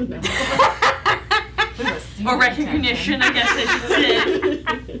thing. Or recognition, I guess I should say.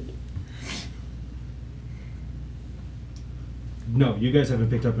 No, you guys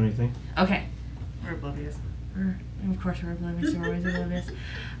haven't picked up anything. Okay. We're oblivious. Of course we're oblivious, we're always oblivious.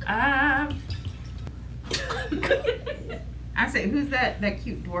 I say, who's that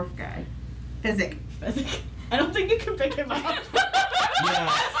cute dwarf guy? Physic. I don't think you can pick him up.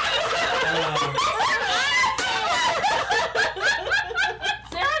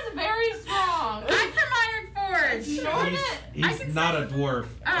 Sarah's very strong. I'm from Iron Forge. He's not a dwarf.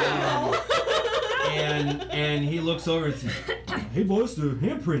 Oh. And he looks over and says, "Hey boss, the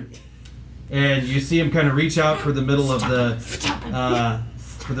handprint." And you see him kind of reach out for the middle of the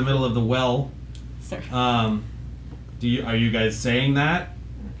well. Sorry. Are you guys saying that?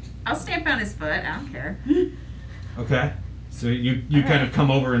 I'll stamp on his foot. I don't care. Okay. So you kind of come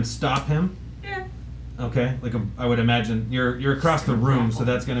over and stop him. Yeah. Okay. I would imagine you're across the room, so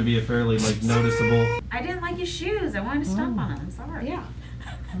that's going to be a fairly noticeable. I didn't like his shoes. I wanted to stomp on him. I'm sorry. Yeah.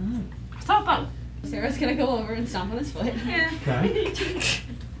 Stop on. Sarah's gonna go over and stomp on his foot. Yeah. Okay.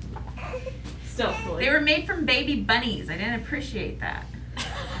 Stealthily. They were made from baby bunnies. I didn't appreciate that.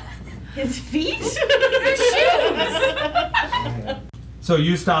 His feet? Their shoes. So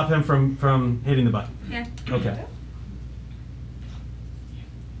you stop him from hitting the button. Yeah. Okay.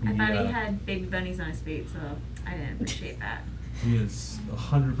 I thought Yeah. he had baby bunnies on his feet, so I didn't appreciate that. He is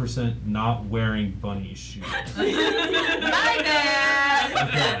 100% not wearing bunny shoes. My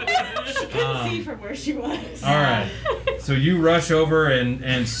bad. Okay. See from where she was. All right. So you rush over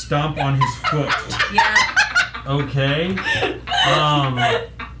and stomp on his foot. Yeah. Okay.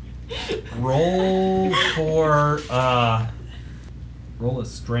 Roll for roll a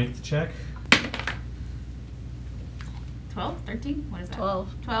strength check. 12, 13? What is that?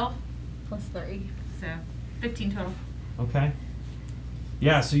 12 12. plus 3. So 15 total. Okay.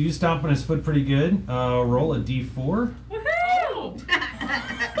 Yeah, so you stomp on his foot pretty good. Roll a d4. Woohoo!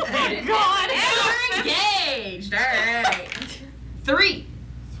 Thank God. And we're engaged. All right. 3.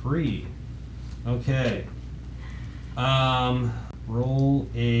 3. Okay. Roll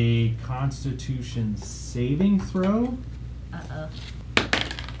a Constitution saving throw. Uh-oh.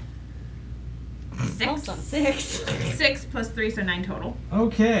 6. 6. 6 plus 3, so 9 total.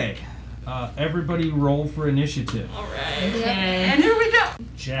 Okay. Everybody roll for initiative. All right. And here we go.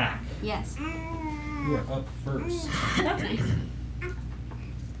 Jack, Yes. you are up first. That's nice.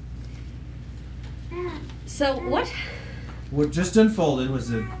 So what? What just unfolded was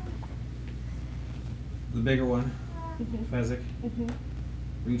the bigger one, Fezzik,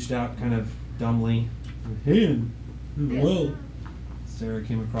 reached out kind of dumbly. Hand. Whoa. Sarah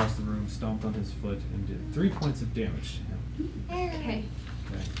came across the room, stomped on his foot, and did 3 points of damage to him. Okay.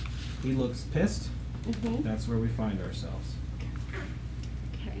 Okay. He looks pissed. Mm-hmm. That's where we find ourselves.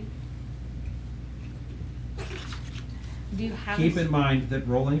 Okay. Do you have? Keep in mind that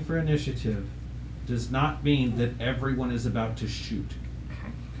rolling for initiative does not mean that everyone is about to shoot.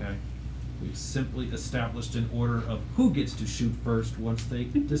 Okay? We've simply established an order of who gets to shoot first once they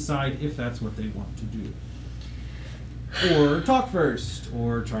decide if that's what they want to do. Or talk first,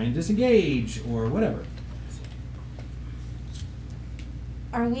 or try and disengage, or whatever.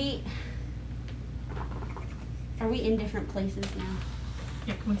 Are we in different places now?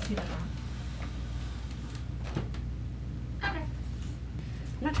 Yeah, can we see that now? I'm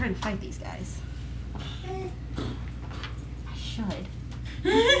not trying to fight these guys. I should.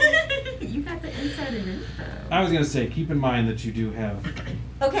 You got the inside info. I was going to say, keep in mind that you do have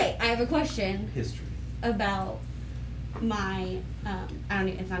Okay, I have a question history. about my.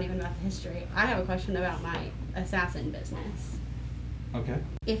 It's not even about the history. I have a question about my assassin business. Okay.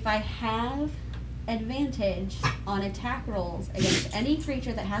 If I have advantage on attack rolls against any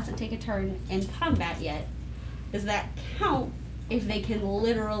creature that hasn't taken a turn in combat yet, does that count if they can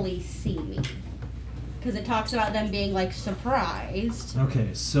literally see me? Because it talks about them being like surprised. Okay,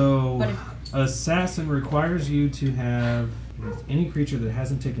 so But assassin requires you to have any creature that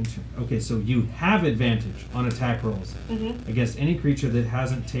hasn't taken turn. Okay, so you have advantage on attack rolls against any creature that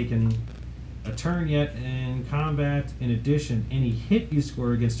hasn't taken a turn yet in combat. In addition, any hit you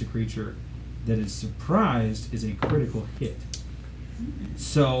score against a creature that is surprised is a critical hit.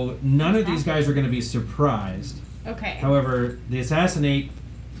 So none of these guys are going to be surprised. Okay. However, the assassinate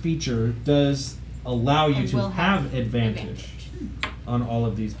feature does allow you And to will have advantage on all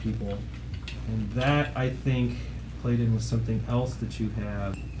of these people. And that, I think, played in with something else that you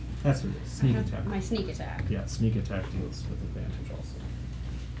have. That's what it is. Sneak attack. My sneak attack. Yeah, sneak attack deals with advantage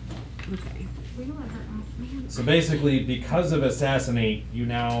also. Okay. So basically, because of assassinate, you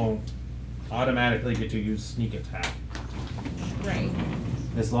now automatically get to use sneak attack. Right.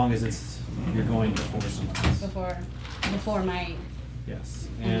 As long as you're going before someone else. Before my. Yes.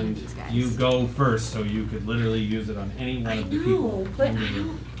 And And these guys. you go first, so you could literally use it on any one I of the people. know, but in the I room.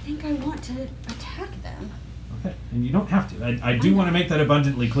 don't think I want to attack them. Okay, and you don't have to. I do want to make that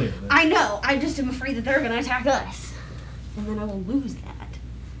abundantly clear. that- I know. I just am afraid that they're going to attack us, and then I will lose that.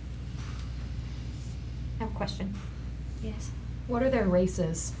 I have a question. Yes. What are their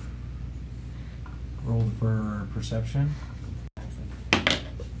races? Roll for perception.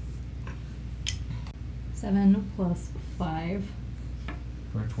 7 plus 5.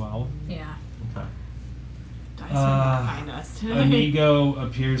 For 12. Yeah. Okay. Dice are behind us today. Amigo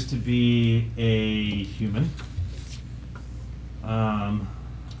appears to be a human.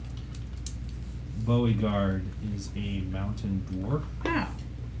 Beauregard is a mountain dwarf. Oh.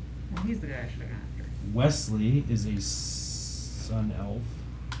 Well, he's the guy I should have gone after. Wesley is a sun elf.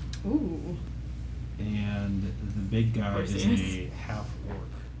 Ooh. And the big guy course is he a half orc.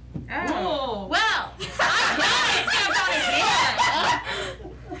 Oh. Well, I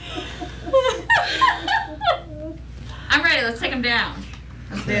I'm ready. Let's take him down.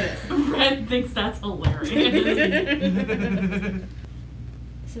 Let's do this. Red thinks that's hilarious.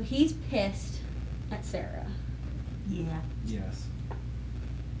 So he's pissed at Sarah. Yeah. Yes.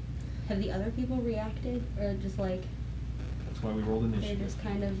 Have the other people reacted, or just like That's why we rolled they're initiative. just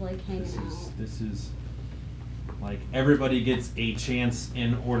kind of like hanging out? This is like everybody gets a chance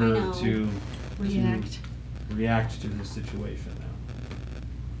in order I know. to React. react to the situation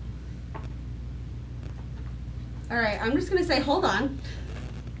now. All right, I'm just gonna say, hold on,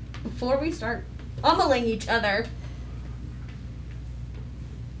 before we start pummeling each other.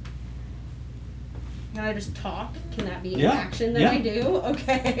 Can I just talk? Can that be an Yeah, action that yeah. I do?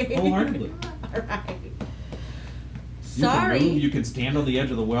 Okay. Wholeheartedly. All right. You Sorry. can move, you can stand on the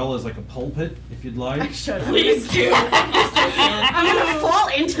edge of the well as like a pulpit if you'd I like. should. Please do. I'm gonna fall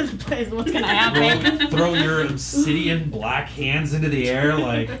into the place. What's gonna happen? Throw your obsidian black hands into the air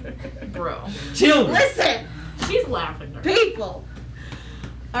like Bro. children. Listen, She's laughing. Her. people.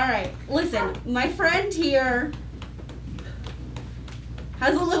 All right, listen. My friend here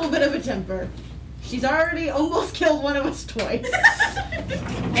has a little bit of a temper. She's already almost killed one of us twice.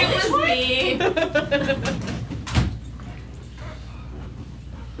 It was me.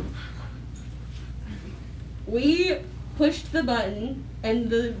 We pushed the button and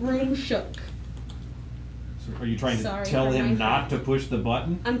the room shook. So are you trying to Sorry tell for him my not to push the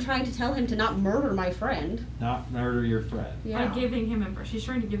button? I'm trying to tell him to not murder my friend. Not murder your friend. Yeah. By giving him she's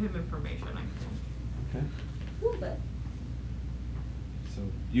trying to give him information. I think. Okay. A little bit. So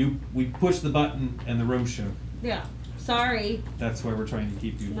we pushed the button and the room shook. Yeah. Sorry. That's why we're trying to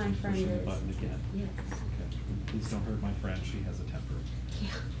keep you My from friend pushing the is- button again. Yes. Okay. Please don't hurt my friend. She has a temper. Yeah.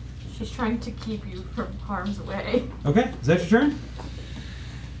 She's trying to keep you from harm's way. Okay. Is that your turn?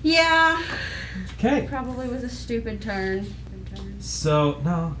 Yeah. Okay. Probably was a stupid turn. So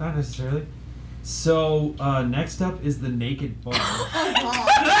no, not necessarily. So next up is the naked bar. Oh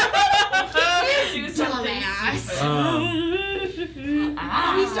God. Do something Dumbass.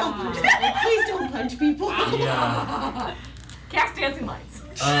 Please don't punch people. Please don't punch people. Yeah. Cast dancing lights.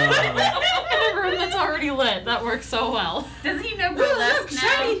 In a room that's already lit. That works so well. Does he know Ooh, burlesque look, now?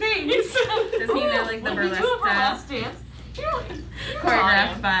 shiny things. Does he know like the When we do a burlesque burlesque dance. You're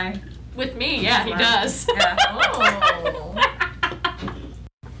choreographed by? With me, yeah, he does. Yeah.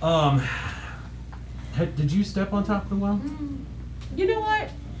 Oh. Did you step on top of the well? You know what?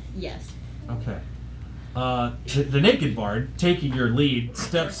 Yes. Okay. The naked bard, taking your lead,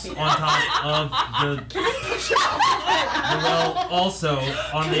 steps on top of the well, also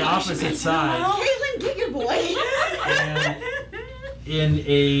on the opposite side, Caitlin, get your boy. and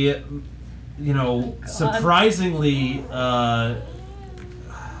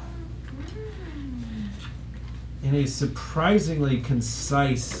in a surprisingly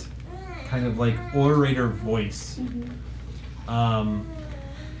concise kind of like orator voice. I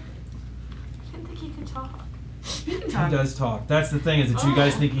didn't think he could talk. He does talk. That's the thing, is that you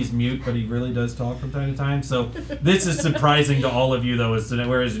guys think he's mute, but he really does talk from time to time. So this is surprising to all of you, though,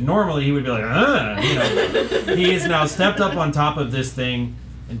 whereas normally he would be like, He has now stepped up on top of this thing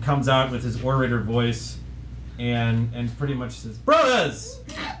and comes out with his orator voice and pretty much says, brothers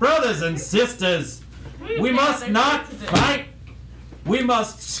and sisters, we must not fight. We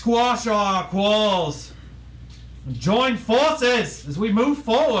must squash our quarrels and join forces as we move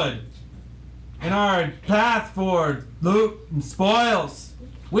forward in our path for loot and spoils.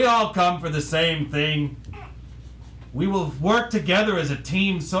 We all come for the same thing. We will work together as a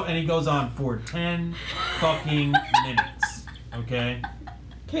team. And he goes on for 10 fucking minutes. Okay?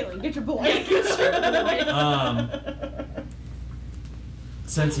 Caitlin, get your boy.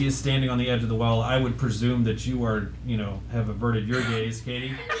 Since he is standing on the edge of the well, I would presume that you are, have averted your gaze,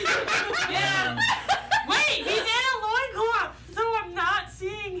 Katie. Wait, he's in a loincloth, so I'm not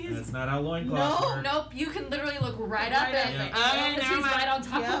seeing his. That's not how loincloths work. Nope, you can literally look right up at him. Okay, Because never he's mind. right on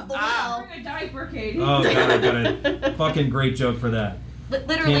top Yep. of the well. Bring a diaper, Katie. Oh, God, I got a fucking great joke for that.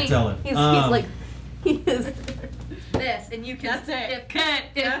 Literally, Can't tell it. he's like, he is This, and you can. That's it. Cut.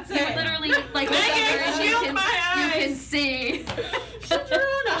 That's you it. literally, like, Make look it over and shield you my can eyes. see. Shut your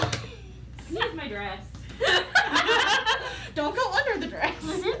own eyes. Sneeze my dress. Don't go under the dress.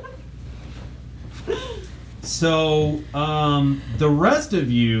 So, the rest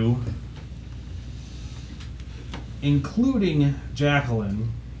of you, including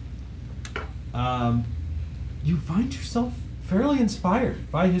Jacqueline, you find yourself fairly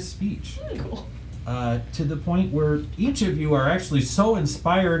inspired by his speech. Cool. To the point where each of you are actually so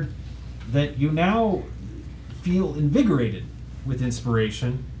inspired that you now feel invigorated with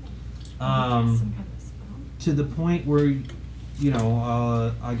inspiration. Some kind of spell. To the point where,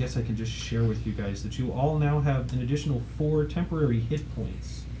 I guess I can just share with you guys that you all now have an additional 4 temporary hit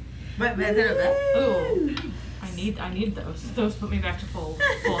points. But better Ooh. I need those. Those put me back to full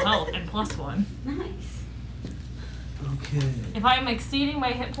health and +1. Nice. Okay. If I'm exceeding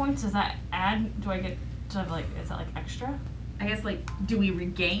my hit points, does that add? Do I get to like? Is that like extra? I guess like, do we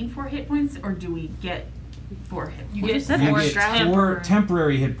regain 4 hit points or do we get 4 hit points? You get You four get 4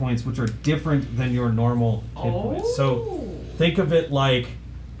 temporary hit points, which are different than your normal hit points. So think of it like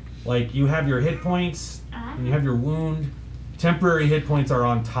you have your hit points and you have your wound. Temporary hit points are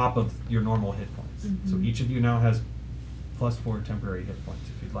on top of your normal hit points. So each of you now has plus 4 temporary hit points.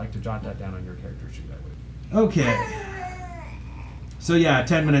 If you'd like to jot that down on your character sheet, I would. Okay. So yeah,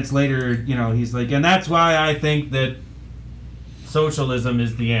 10 minutes later, he's like, and that's why I think that socialism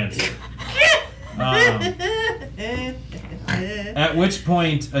is the answer. At which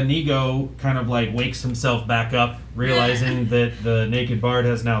point, Inigo kind of like wakes himself back up, realizing that the naked bard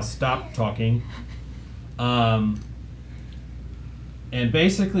has now stopped talking. And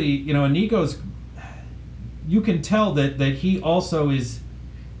basically, Inigo's, you can tell that he also is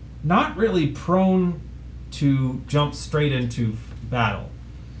not really prone to jump straight into battle.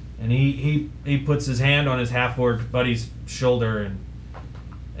 And he puts his hand on his half-orc buddy's shoulder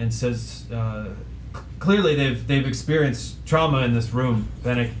and says, clearly they've experienced trauma in this room,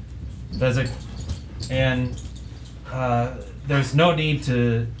 Fezzik, and there's no need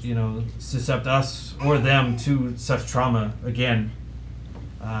to, suscept us or them to such trauma again.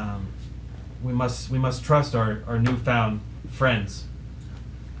 We must trust our newfound friends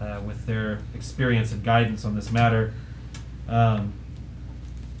with their experience and guidance on this matter. But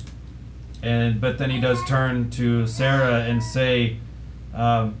then he does turn to Sarah and say,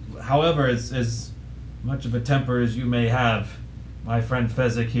 however, as much of a temper as you may have, my friend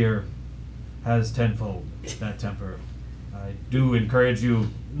Fezzik here has tenfold that temper. I do encourage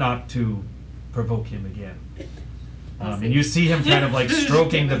you not to provoke him again. And you see him kind of like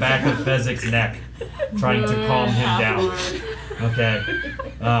stroking the back of Fezzik's neck, trying to calm him down. Okay.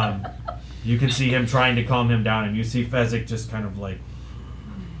 You can see him trying to calm him down, and you see Fezzik just kind of like...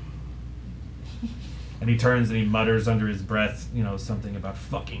 And he turns and he mutters under his breath, something about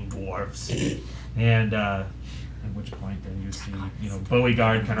fucking dwarves. And at which point then you see,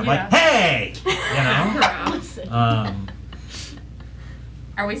 Beauregard kind of like, hey!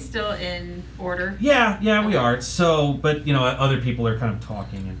 Are we still in order? Yeah, we are. So, but, other people are kind of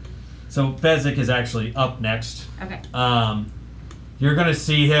talking. And so Fezzik is actually up next. Okay. You're going to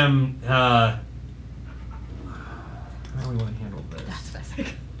see him, how do we want to handle this? That's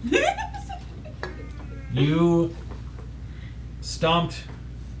Fezzik. You stomped,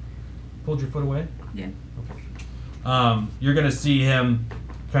 pulled your foot away? Yeah. Okay. You're going to see him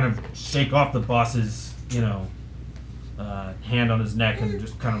kind of shake off the boss's, hand on his neck and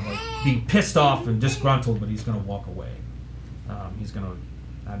just kind of like be pissed off and disgruntled, but he's going to walk away. He's going to,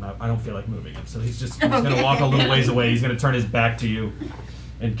 I don't feel like moving him, so he's going to walk a little ways away. He's going to turn his back to you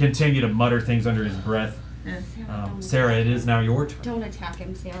and continue to mutter things under his breath. Sarah, it is now your turn. Don't attack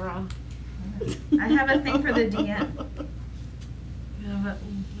him, Sarah. I have a thing for the DM. You have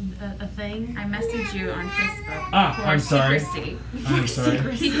a thing? I messaged you on Facebook. Ah, I'm sorry. Secrecy. I'm sorry.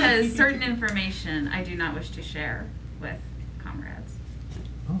 Because certain information I do not wish to share with comrades.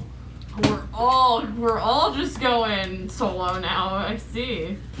 Oh. We're all just going solo now. I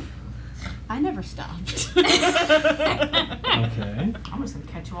see. I never stopped. Okay. I'm just gonna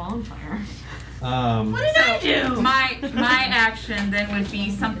catch you all on fire. What did I do? My action then would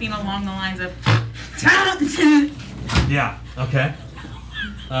be something along the lines of Yeah, okay.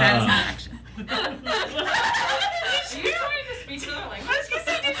 that is my action. Did you try to speak to them like? I was gonna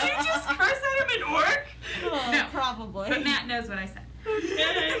say, did you just curse at him in orc? No, Probably. but Matt knows what I said.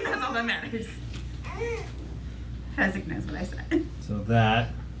 That's all that matters. Fezzik knows what I said. So that,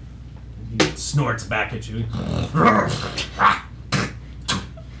 he snorts back at you.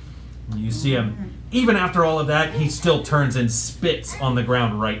 You see him, even after all of that, he still turns and spits on the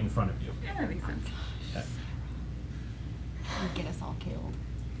ground right in front of you. Yeah, that makes sense. Or get us all killed.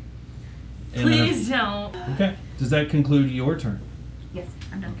 And then- Please don't. Okay. Does that conclude your turn? Yes,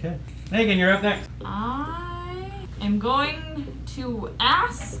 I'm done. Okay. Megan, you're up next. I am going to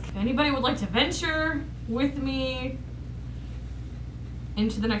ask if anybody would like to venture with me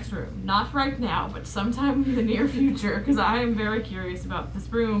into the next room. Not right now, but sometime in the near future, because I am very curious about this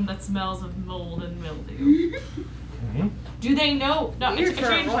room that smells of mold and mildew. Okay. Do they know? No, Weird for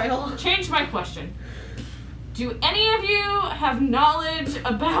a royal. change my question. Do any of you have knowledge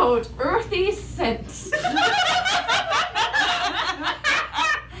about earthy scents?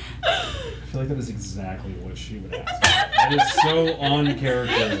 I feel like that is exactly what she would ask. That is so on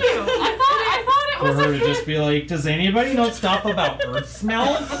character Thank you. I thought it for was her a to just be like, does anybody know stuff about earth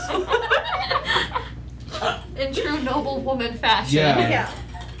smells? In true noble woman fashion. Yeah. Yeah.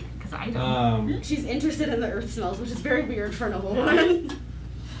 Because I don't. She's interested in the earth smells, which is very weird for an old woman.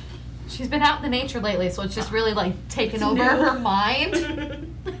 She's been out in the nature lately, so it's just really like taken It's over new. her mind.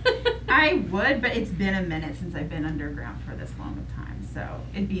 I would, but it's been a minute since I've been underground for this long of time. So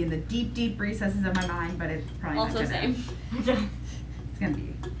it'd be in the deep, deep recesses of my mind, but it's probably Also not gonna, same. It's gonna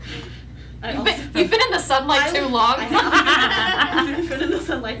be. I You've also, been in the sunlight too long. I've been in the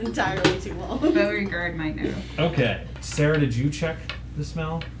sunlight entirely too long. Beauregard might know. Okay. Sarah, did you check the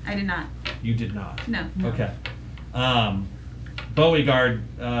smell? I did not. You did not. No. Okay. Beauregard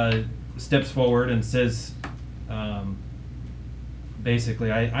steps forward and says,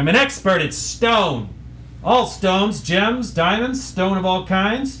 basically, I'm an expert at stone. All stones, gems, diamonds, stone of all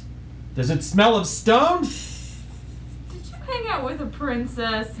kinds. Does it smell of stone? Did you hang out with a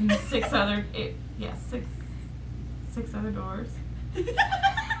princess and six other doors?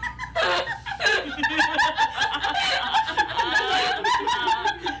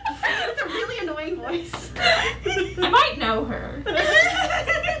 That's a really annoying voice. I might know her.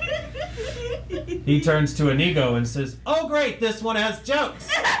 He turns to Inigo and says, oh great, this one has jokes.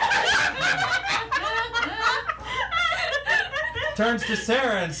 Turns to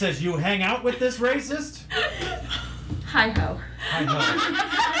Sarah and says, you hang out with this racist? Hi ho. I know.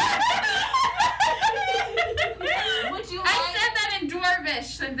 Would you I like? said that in Dwarvish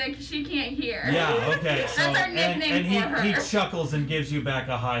so that she can't hear. Yeah, okay. So, That's our nickname and for her. he chuckles and gives you back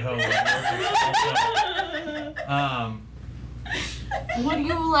a hi ho. Would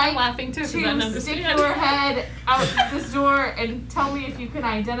you I'm like laughing too because I to don't stick understand. your head out this door and tell me if you can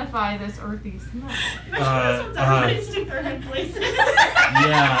identify this earthy smell? Everybody stick their head places.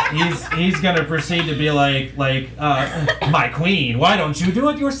 Yeah, he's gonna proceed to be like, my queen, why don't you do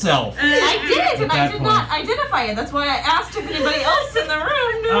it yourself? I did, and I that did point. not identify it. That's why I asked if anybody else in the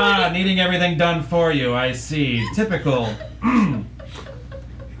room knew. Needing everything done for you, I see. Typical.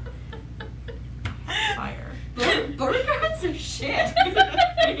 Fire. Beauregards are shit.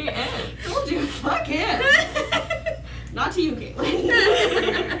 He is. Told you, fuck him. Not to you, Caitlin.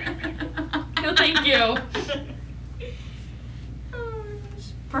 No, thank you.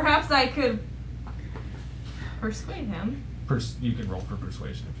 Perhaps I could persuade him. You can roll for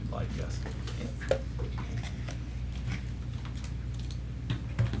persuasion if you'd like, yes.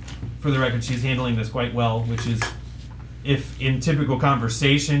 For the record, she's handling this quite well, which is, if in typical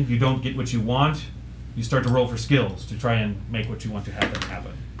conversation you don't get what you want, you start to roll for skills to try and make what you want to happen.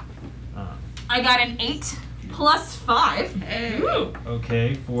 I got an 8 plus 5. Ooh.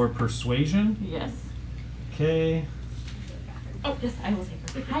 Okay, for persuasion, Yes. okay, Oh, yes, I will take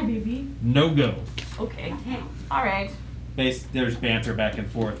her. Hi, baby. no go. Okay. All right. There's banter back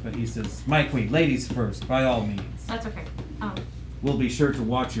and forth, but he says, my queen, ladies first, by all means. That's okay. We'll be sure to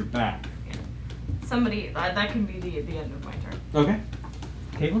watch your back. Somebody that can be the end of my turn. Okay.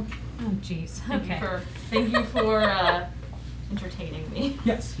 Caitlin? Oh, jeez. Thank you for entertaining me.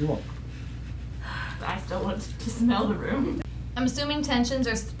 Yes, you're welcome. I still want to smell the room. I'm assuming tensions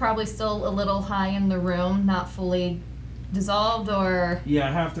are probably still a little high in the room, not fully dissolved, or Yeah,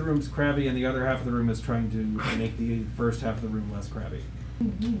 half the room's crabby, and the other half of the room is trying to make the first half of the room less crabby.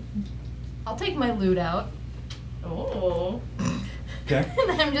 I'll take my lute out. Oh. Okay.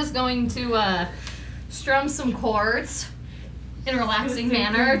 And I'm just going to strum some chords in a relaxing Super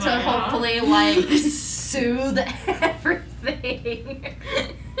manner to loud. hopefully like soothe everything.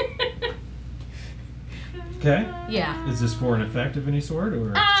 Okay. Yeah. Is this for an effect of any sort,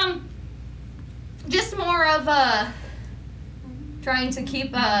 or? Just more of trying to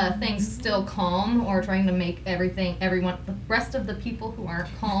keep things still calm, or trying to make the rest of the people who aren't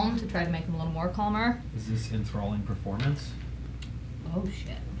calm, to try to make them a little more calmer. Is this enthralling performance? Oh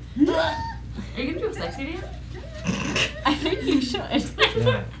shit. Are you gonna do a sexy dance? I think you should.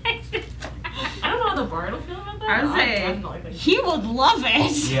 Yeah. I don't know how the bard will feel about that. I would but say- definitely think He would love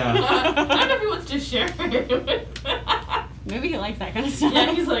it. Yeah. I don't know if he wants to share it. Maybe he likes that kind of stuff.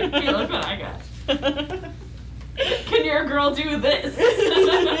 Yeah, he's like, hey, look what I got. Can your girl do this?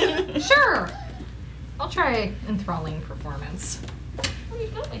 Sure. I'll try enthralling performance. What are you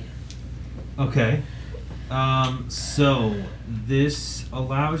doing? Okay. So this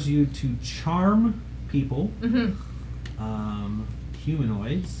allows you to charm people, Mm-hmm.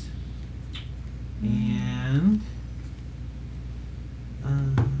 humanoids, and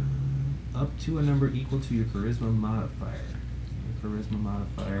up to a number equal to your charisma modifier. Your charisma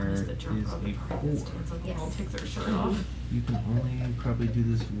modifier is the a jerk of the part 4. that stands on the wall and takes her shirt off. You can only probably do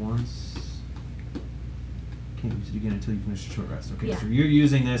this once. Can't use it again until you finish a short rest. Okay, Yeah. so you're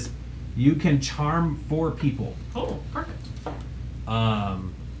using this. You can charm 4 people. Oh, perfect.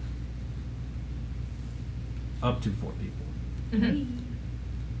 Up to 4 people. Mm-hmm.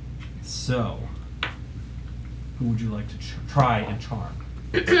 So, who would you like to try and charm?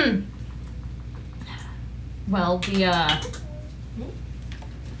 Well, the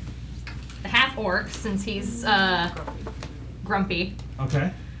half orc, since he's grumpy.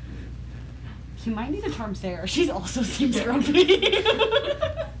 Okay. You might need to charm Sarah. She also seems grumpy.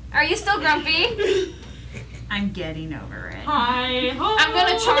 Are you still grumpy? I'm getting over it. Hi ho. I'm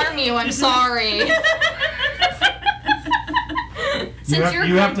gonna charm you. I'm sorry. Since you're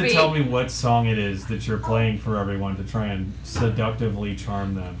You have to grumpy. tell me what song it is that you're playing for everyone to try and seductively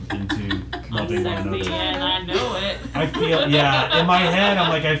charm them into loving one Sexy, another. and I know it. I feel, yeah, in my head, I'm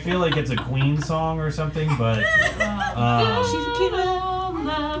like, I feel like it's a Queen song or something, but, She's a cute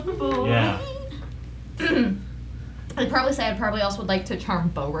little. yeah. I'd probably say I'd probably also would like to charm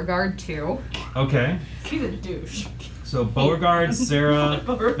Beauregard too. Okay. He's a douche. So Beauregard, Sarah,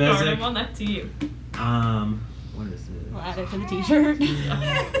 Beauregard, I'm Fezzik, on that to you. what is it? We'll add it to the t-shirt.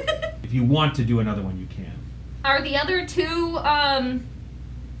 If you want to do another one, you can. Are the other two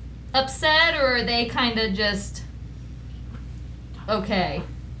upset, or are they kind of just okay?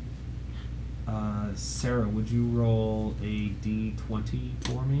 Sarah, would you roll a d20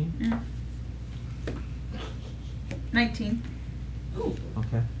 for me? 19.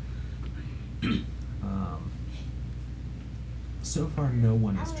 Okay. So far, no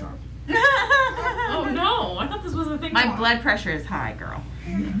one is charmed. Oh no! I thought this was a thing. My blood pressure is high, girl.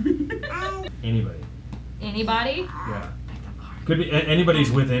 Anybody? Anybody? Yeah. Could be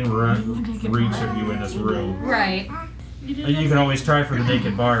anybody's within reach of you in this room. Right. You can always try for the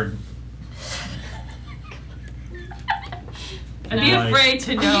naked bard. I'd be Like, afraid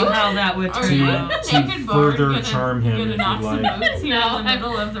to know how that would Are turn you out. to naked bard further gonna, charm him gonna if knock you'd some like. boots here No, in the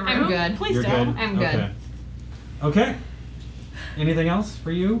middle of the room? I'm good. Please You're don't. good? I'm good. Okay. Okay. Anything else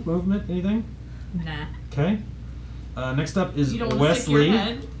for you? Movement? Anything? Nah. Okay. Next up is You don't want to stick your Wesley.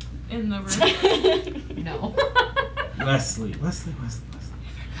 head in the room. No. Wesley.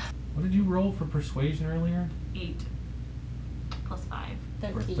 What did you roll for persuasion earlier? 8 plus 5.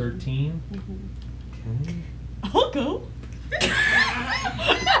 For 13? Okay. I'll go.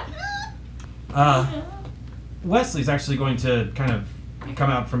 Wesley's actually going to kind of come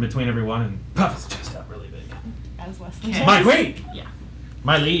out from between everyone and puff his chest out really big. As Wesley. Okay. My queen! Yeah.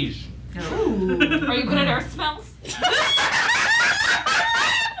 My liege. Are you good at earth smells? Wait,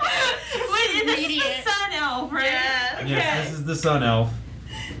 this is the sun elf, right? Yeah. Yes, this is the sun elf.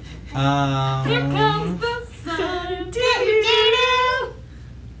 Here comes the sun.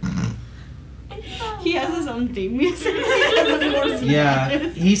 He has his own theme music. Yeah,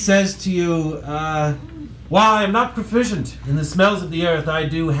 he says to you, while I am not proficient in the smells of the earth, I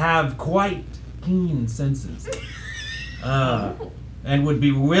do have quite keen senses. And would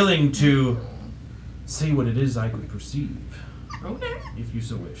be willing to see what it is I could perceive, Okay. if you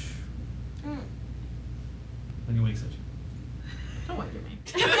so wish. And he winks at you. Don't wait at me.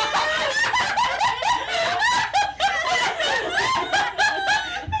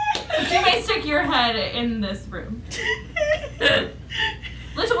 You may stick your head in this room.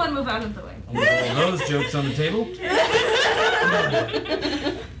 Little one, move out of the way. I'm gonna roll those jokes on the table.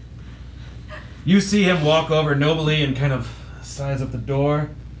 You see him walk over nobly and kind of size up the door.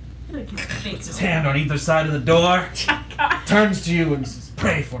 Puts his hand on either side of the door, turns to you and says,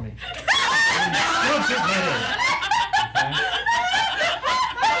 "Pray for me." And shoves his head in.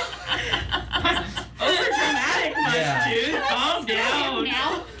 Overdramatic much, Yeah. dude. Calm down.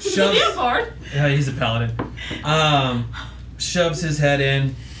 Now. Shoves, Bard. yeah, he's a paladin. Shoves his head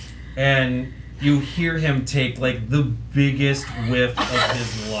in, and you hear him take like the biggest whiff of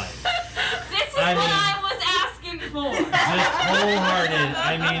his life. This is I what mean- I was asking for. Just wholehearted.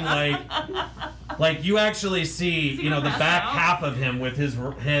 I mean, like you actually see, you know, the back half of him with his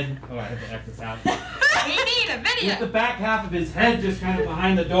head. Oh, I have to act this out. We need a With the video. back half of his head just kind of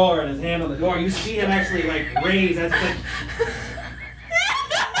behind the door and his hand on the door. You see him actually like raise as like.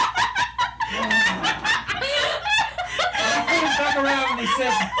 He comes back around and he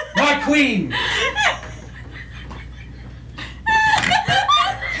says, "My queen."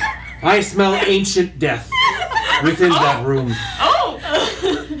 I smell ancient death within that room. Oh!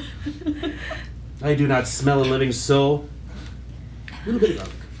 I do not smell a living soul. A little bit of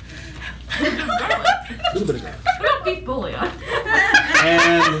garlic. A little bit of garlic. What about beef bouillon?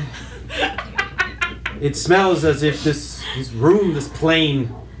 And it smells as if this room, this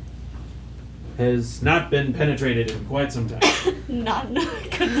plane, has not been penetrated in quite some time. Not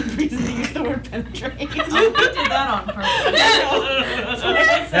couldn't reason to use the word penetrate. Oh, we did that on purpose.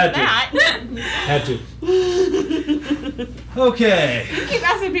 Had to. Okay. You keep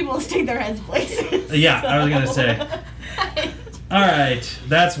asking people to stick their heads places. Yeah, I was gonna say. All right,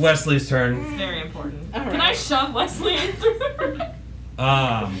 that's Wesley's turn. It's very important. All Can I right. shove Wesley in through?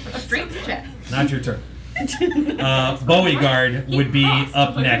 Um, A strength check. not your turn. Beauregard would be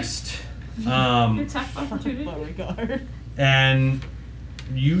up next. Attack of opportunity. Beauregard. And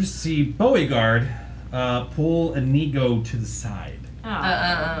you see Beauregard pull Inigo to the side. Oh.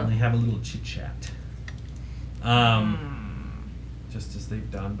 And they have a little chit chat. Just as they've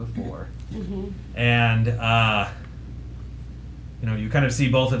done before. And, you kind of see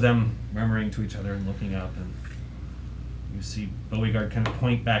both of them murmuring to each other and looking up. And you see Beauregard kind of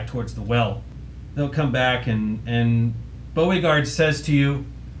point back towards the well. They'll come back and Beauregard says to you,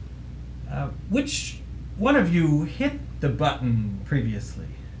 which one of you hit the button previously?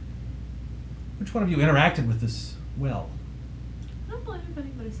 Which one of you interacted with this well? I don't believe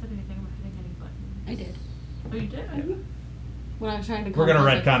anybody said anything about hitting any buttons. I did. Oh, you did? When I was trying to. We're gonna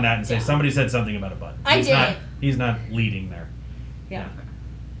compose it. retcon that and say Yeah. somebody said something about a button. I he's did. He's not leading there. Yeah.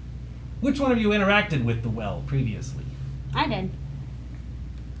 Which one of you interacted with the well previously? I did.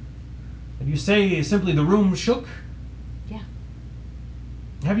 And you say simply the room shook? Yeah.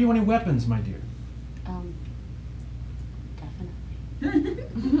 Have you any weapons, my dear?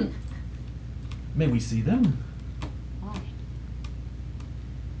 Definitely. May we see them? Why?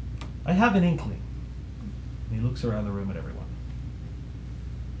 I have an inkling. And he looks around the room at everyone.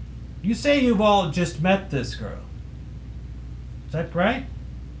 You say you've all just met this girl. Is that right?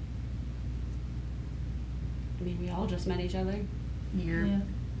 I mean, we all just met each other. Yeah.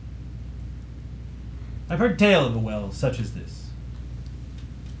 I've heard tale of a well such as this.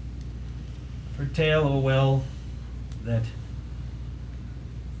 I've heard tale of a well that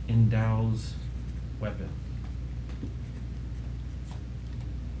endows weapon.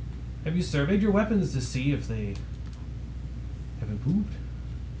 Have you surveyed your weapons to see if they have improved?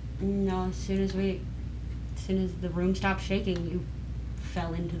 No, as soon as the room stopped shaking, you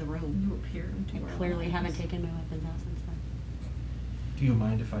fell into the room. You appear into I our clearly lives. haven't taken my weapons out since then. Do you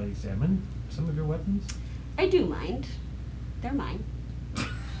mind if I examine some of your weapons? I do mind. They're mine.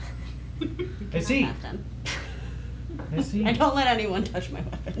 I see. have them. I see. I don't let anyone touch my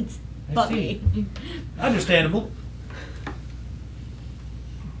weapons. I But see. me. Understandable.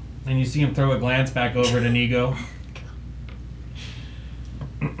 And you see him throw a glance back over at Inigo.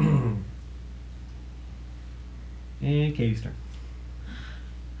 And Katie's turn.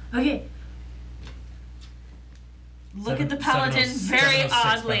 Okay. Look at the paladin very 706,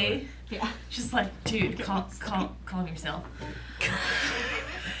 by the way. oddly. Yeah. Just like, dude, calm yourself.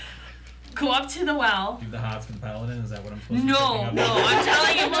 Go up to the well. Do the hots for the paladin? Is that what I'm supposed to be No, picking no, up? I'm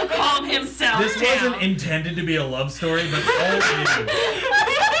telling him to calm himself This down. wasn't intended to be a love story, but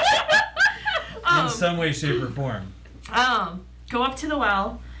all in some way, shape, or form. Go up to the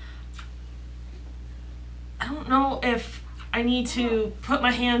well. I don't know if I need to put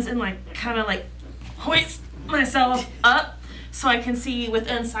my hands in, like, kind of like hoist myself up so I can see with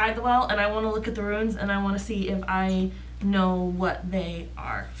inside the well, and I want to look at the runes, and I want to see if I know what they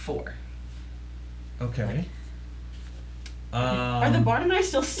are for. Okay. Are the bard and I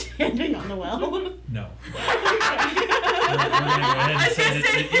still standing on the well? No. We're gonna go ahead and say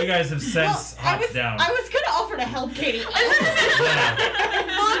that you guys have since hopped down. I was gonna offer to help Katie. Yeah.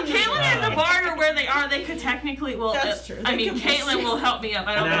 Well, Caitlin and the bard are where they are. They could technically, well, That's true. I They mean, could be Caitlin will help me up.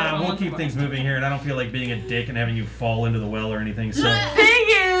 I don't know if I Nah, we'll want keep to. things moving here, and I don't feel like being a dick and having you fall into the well or anything. So, Thank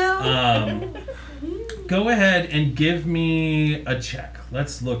you. go ahead and give me a check.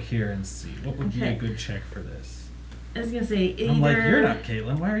 Let's look here and see what would be a Okay. good check for this. I was gonna say either. I'm like, you're not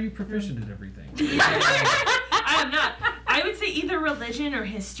Caitlin. Why are you proficient at everything? I am not. I would say either religion or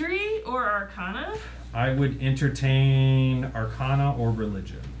history or arcana. I would entertain Arcana or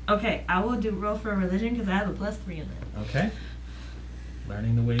Religion. Okay, I will do roll for religion because I have a +3 in it. Okay.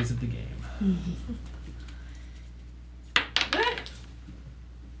 Learning the ways of the game.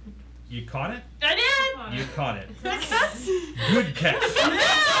 You caught it? I did. You caught it. Good catch. Good catch.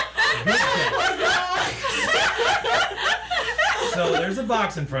 So there's a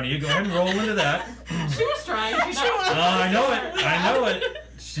box in front of you. Go ahead and roll into that. She was trying. She was I know it. I know it.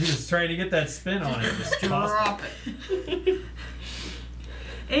 She was trying to get that spin on it. Just tossed it.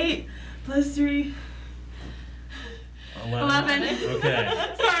 8 +3. 11. Okay.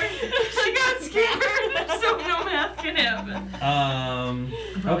 Sorry, she got scared, so no math can happen.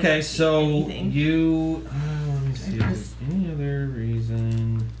 Okay, so Anything. you. Let me see. Is there any other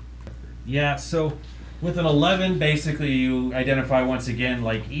reason? Yeah, so with an 11, basically you identify once again,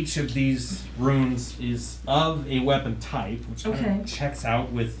 like each of these runes is of a weapon type, which kind Okay. of checks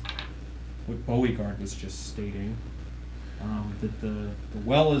out with what Beauregard was just stating. That the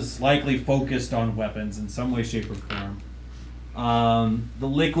well is likely focused on weapons in some way, shape, or form. The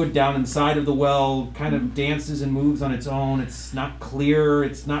liquid down inside of the well kind of dances and moves on its own. It's not clear.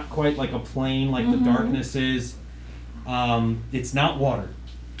 It's not quite like a plane like the darkness is. It's not water.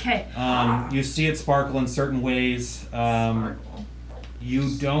 Okay. You see it sparkle in certain ways.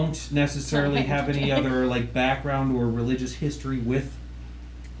 You don't necessarily have any other like background or religious history with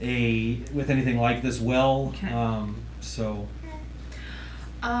anything like this well. Okay. So.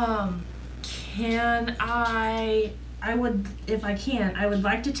 Can I would, if I can, I would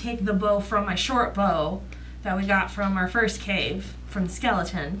like to take the bow from my short bow that we got from our first cave from the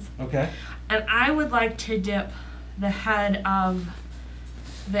skeletons, Okay. and I would like to dip the head of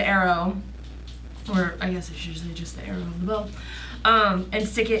the arrow, or I guess it's usually just the arrow of the bow, and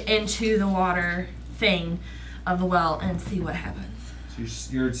stick it into the water thing of the well and see what happens. So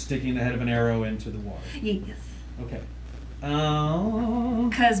you're sticking the head of an arrow into the water. Yes. Okay.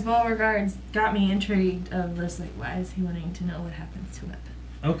 Because Beauregard's got me intrigued of this, like, why is he wanting to know what happens to weapons?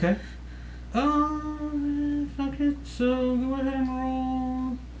 Okay. Fuck it. So go ahead and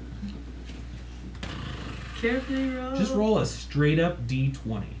roll. Carefully roll. Just roll a straight up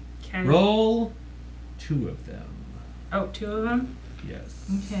D20. Okay. Roll 2 of them. Oh, 2 of them? Yes.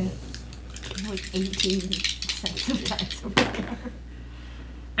 Okay. Like 18 sets of dice over there.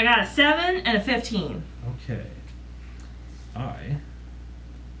 I got a 7 and a 15. Okay. I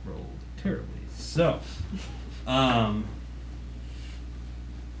rolled terribly. So,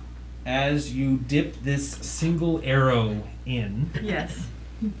 as you dip this single arrow in, Yes.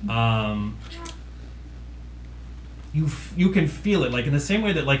 you can feel it, like in the same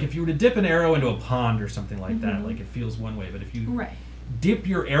way that, like, if you were to dip an arrow into a pond or something like that, like it feels one way. But if you Right. dip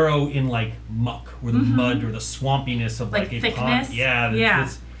your arrow in like muck or the mud or the swampiness of like a thickness? pond, Yeah.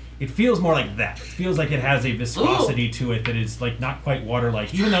 It feels more like that. It feels like it has a viscosity to it that is like not quite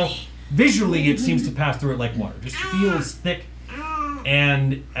water-like, even though visually it seems to pass through it like water. It just feels thick.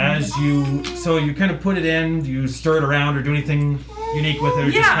 And as you kind of put it in, do you stir it around or do anything unique with it,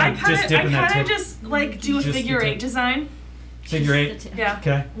 or just kind of just dip in that tip? just like do a Just the figure tip. 8 design. Figure 8. Yeah.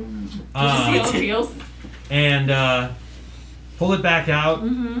 Okay. See how it feels. And pull it back out,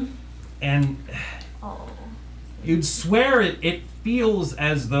 and Oh. you'd swear it feels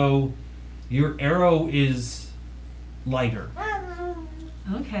as though your arrow is lighter.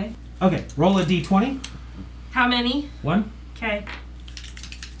 Okay. Okay, roll a d20. How many? 1. Okay.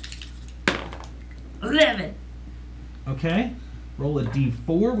 11. Okay. Roll a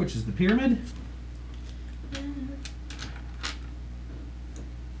d4, which is the pyramid.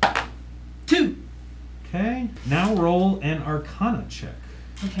 2. Okay. Now roll an arcana check.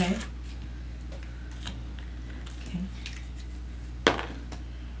 Okay.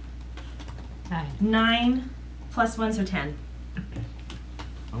 Okay. 9 plus 1, so 10.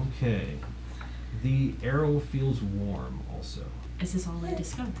 Okay. The arrow feels warm also. Is this all I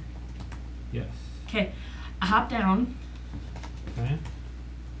discovered? Yes. Okay. I hop down. Okay.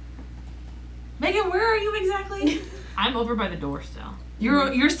 Megan, where are you exactly? I'm over by the door still.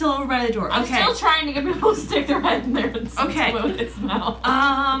 You're still over by the door. I'm Okay. still trying to get people to stick their head in there and Okay. smell it smell.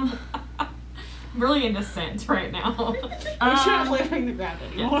 Um. I'm really into scent right now. We shouldn't flavouring the ground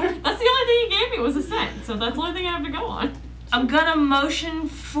anymore. That's the only thing he gave me was a scent, so that's the only thing I have to go on. I'm gonna motion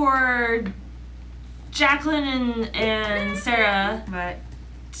for Jacqueline and Sarah But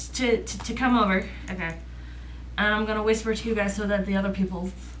to come over, okay, and I'm gonna whisper to you guys so that the other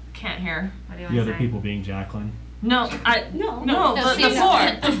people can't hear. what do you The want to other say? people being Jacqueline. No, No. no, the she's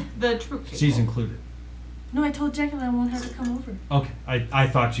four. The troop people. She's included. No, I told Jacqueline I won't have her come over. Okay. I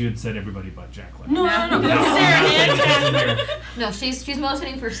thought you had said everybody but Jacqueline. No. No, Sarah I'm and not saying Jacqueline. it No, she's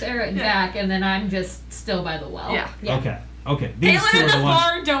motioning for Sarah and Jack, and then I'm just still by the well. Yeah. Okay. Okay. These two Taylor are and the the ones.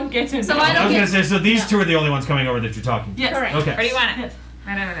 bar don't get to So know. I I don't was get. gonna say, so these two are the only ones coming over that you're talking to. Yes. Correct. Okay. Where do you want it? Yes.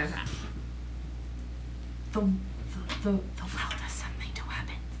 I don't know what that. The well does something to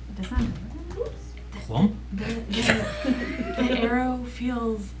weapons. It doesn't. Plump? The arrow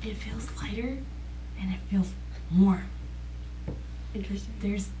feels lighter, and it feels warm. Interesting.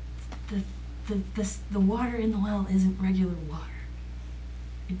 There's the water in the well isn't regular water.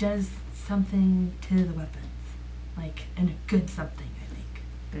 It does something to the weapons, and a good something. I think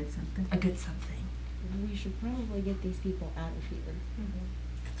Did something. a good something. We should probably get these people out of here.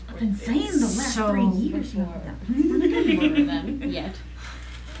 I've been saying the last 3 years. Before. We're not gonna murder them yet.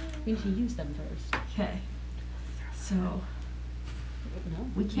 We need to use them first. Okay. So No.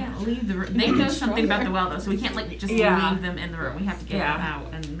 We can't leave the room. They know something about the well though, so we can't just Yeah. leave them in the room. We have to get Yeah. them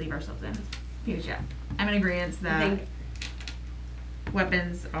out and leave ourselves in. Huge, yeah. I'm in agreement I that think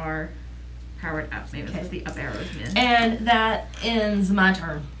weapons are powered up. Maybe this is the up arrows. and that ends my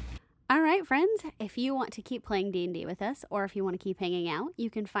turn. All right, friends, if you want to keep playing D&D with us, or if you want to keep hanging out, you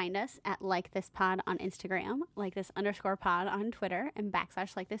can find us at Like This Pod on Instagram, _pod on Twitter, and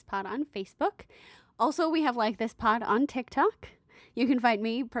 /Like This Pod on Facebook. Also, we have Like This Pod on TikTok. You can find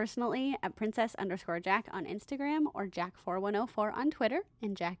me personally at Princess_Jack on Instagram, or Jack4104 on Twitter,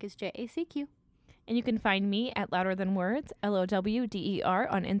 and Jack is JACQ. And you can find me at Louder Than Words, LOWDER,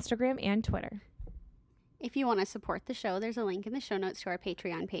 on Instagram and Twitter. If you want to support the show, there's a link in the show notes to our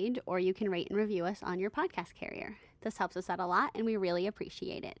Patreon page, or you can rate and review us on your podcast carrier. This helps us out a lot, and we really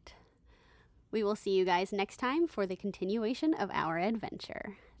appreciate it. We will see you guys next time for the continuation of our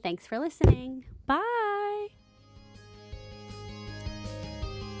adventure. Thanks for listening. Bye!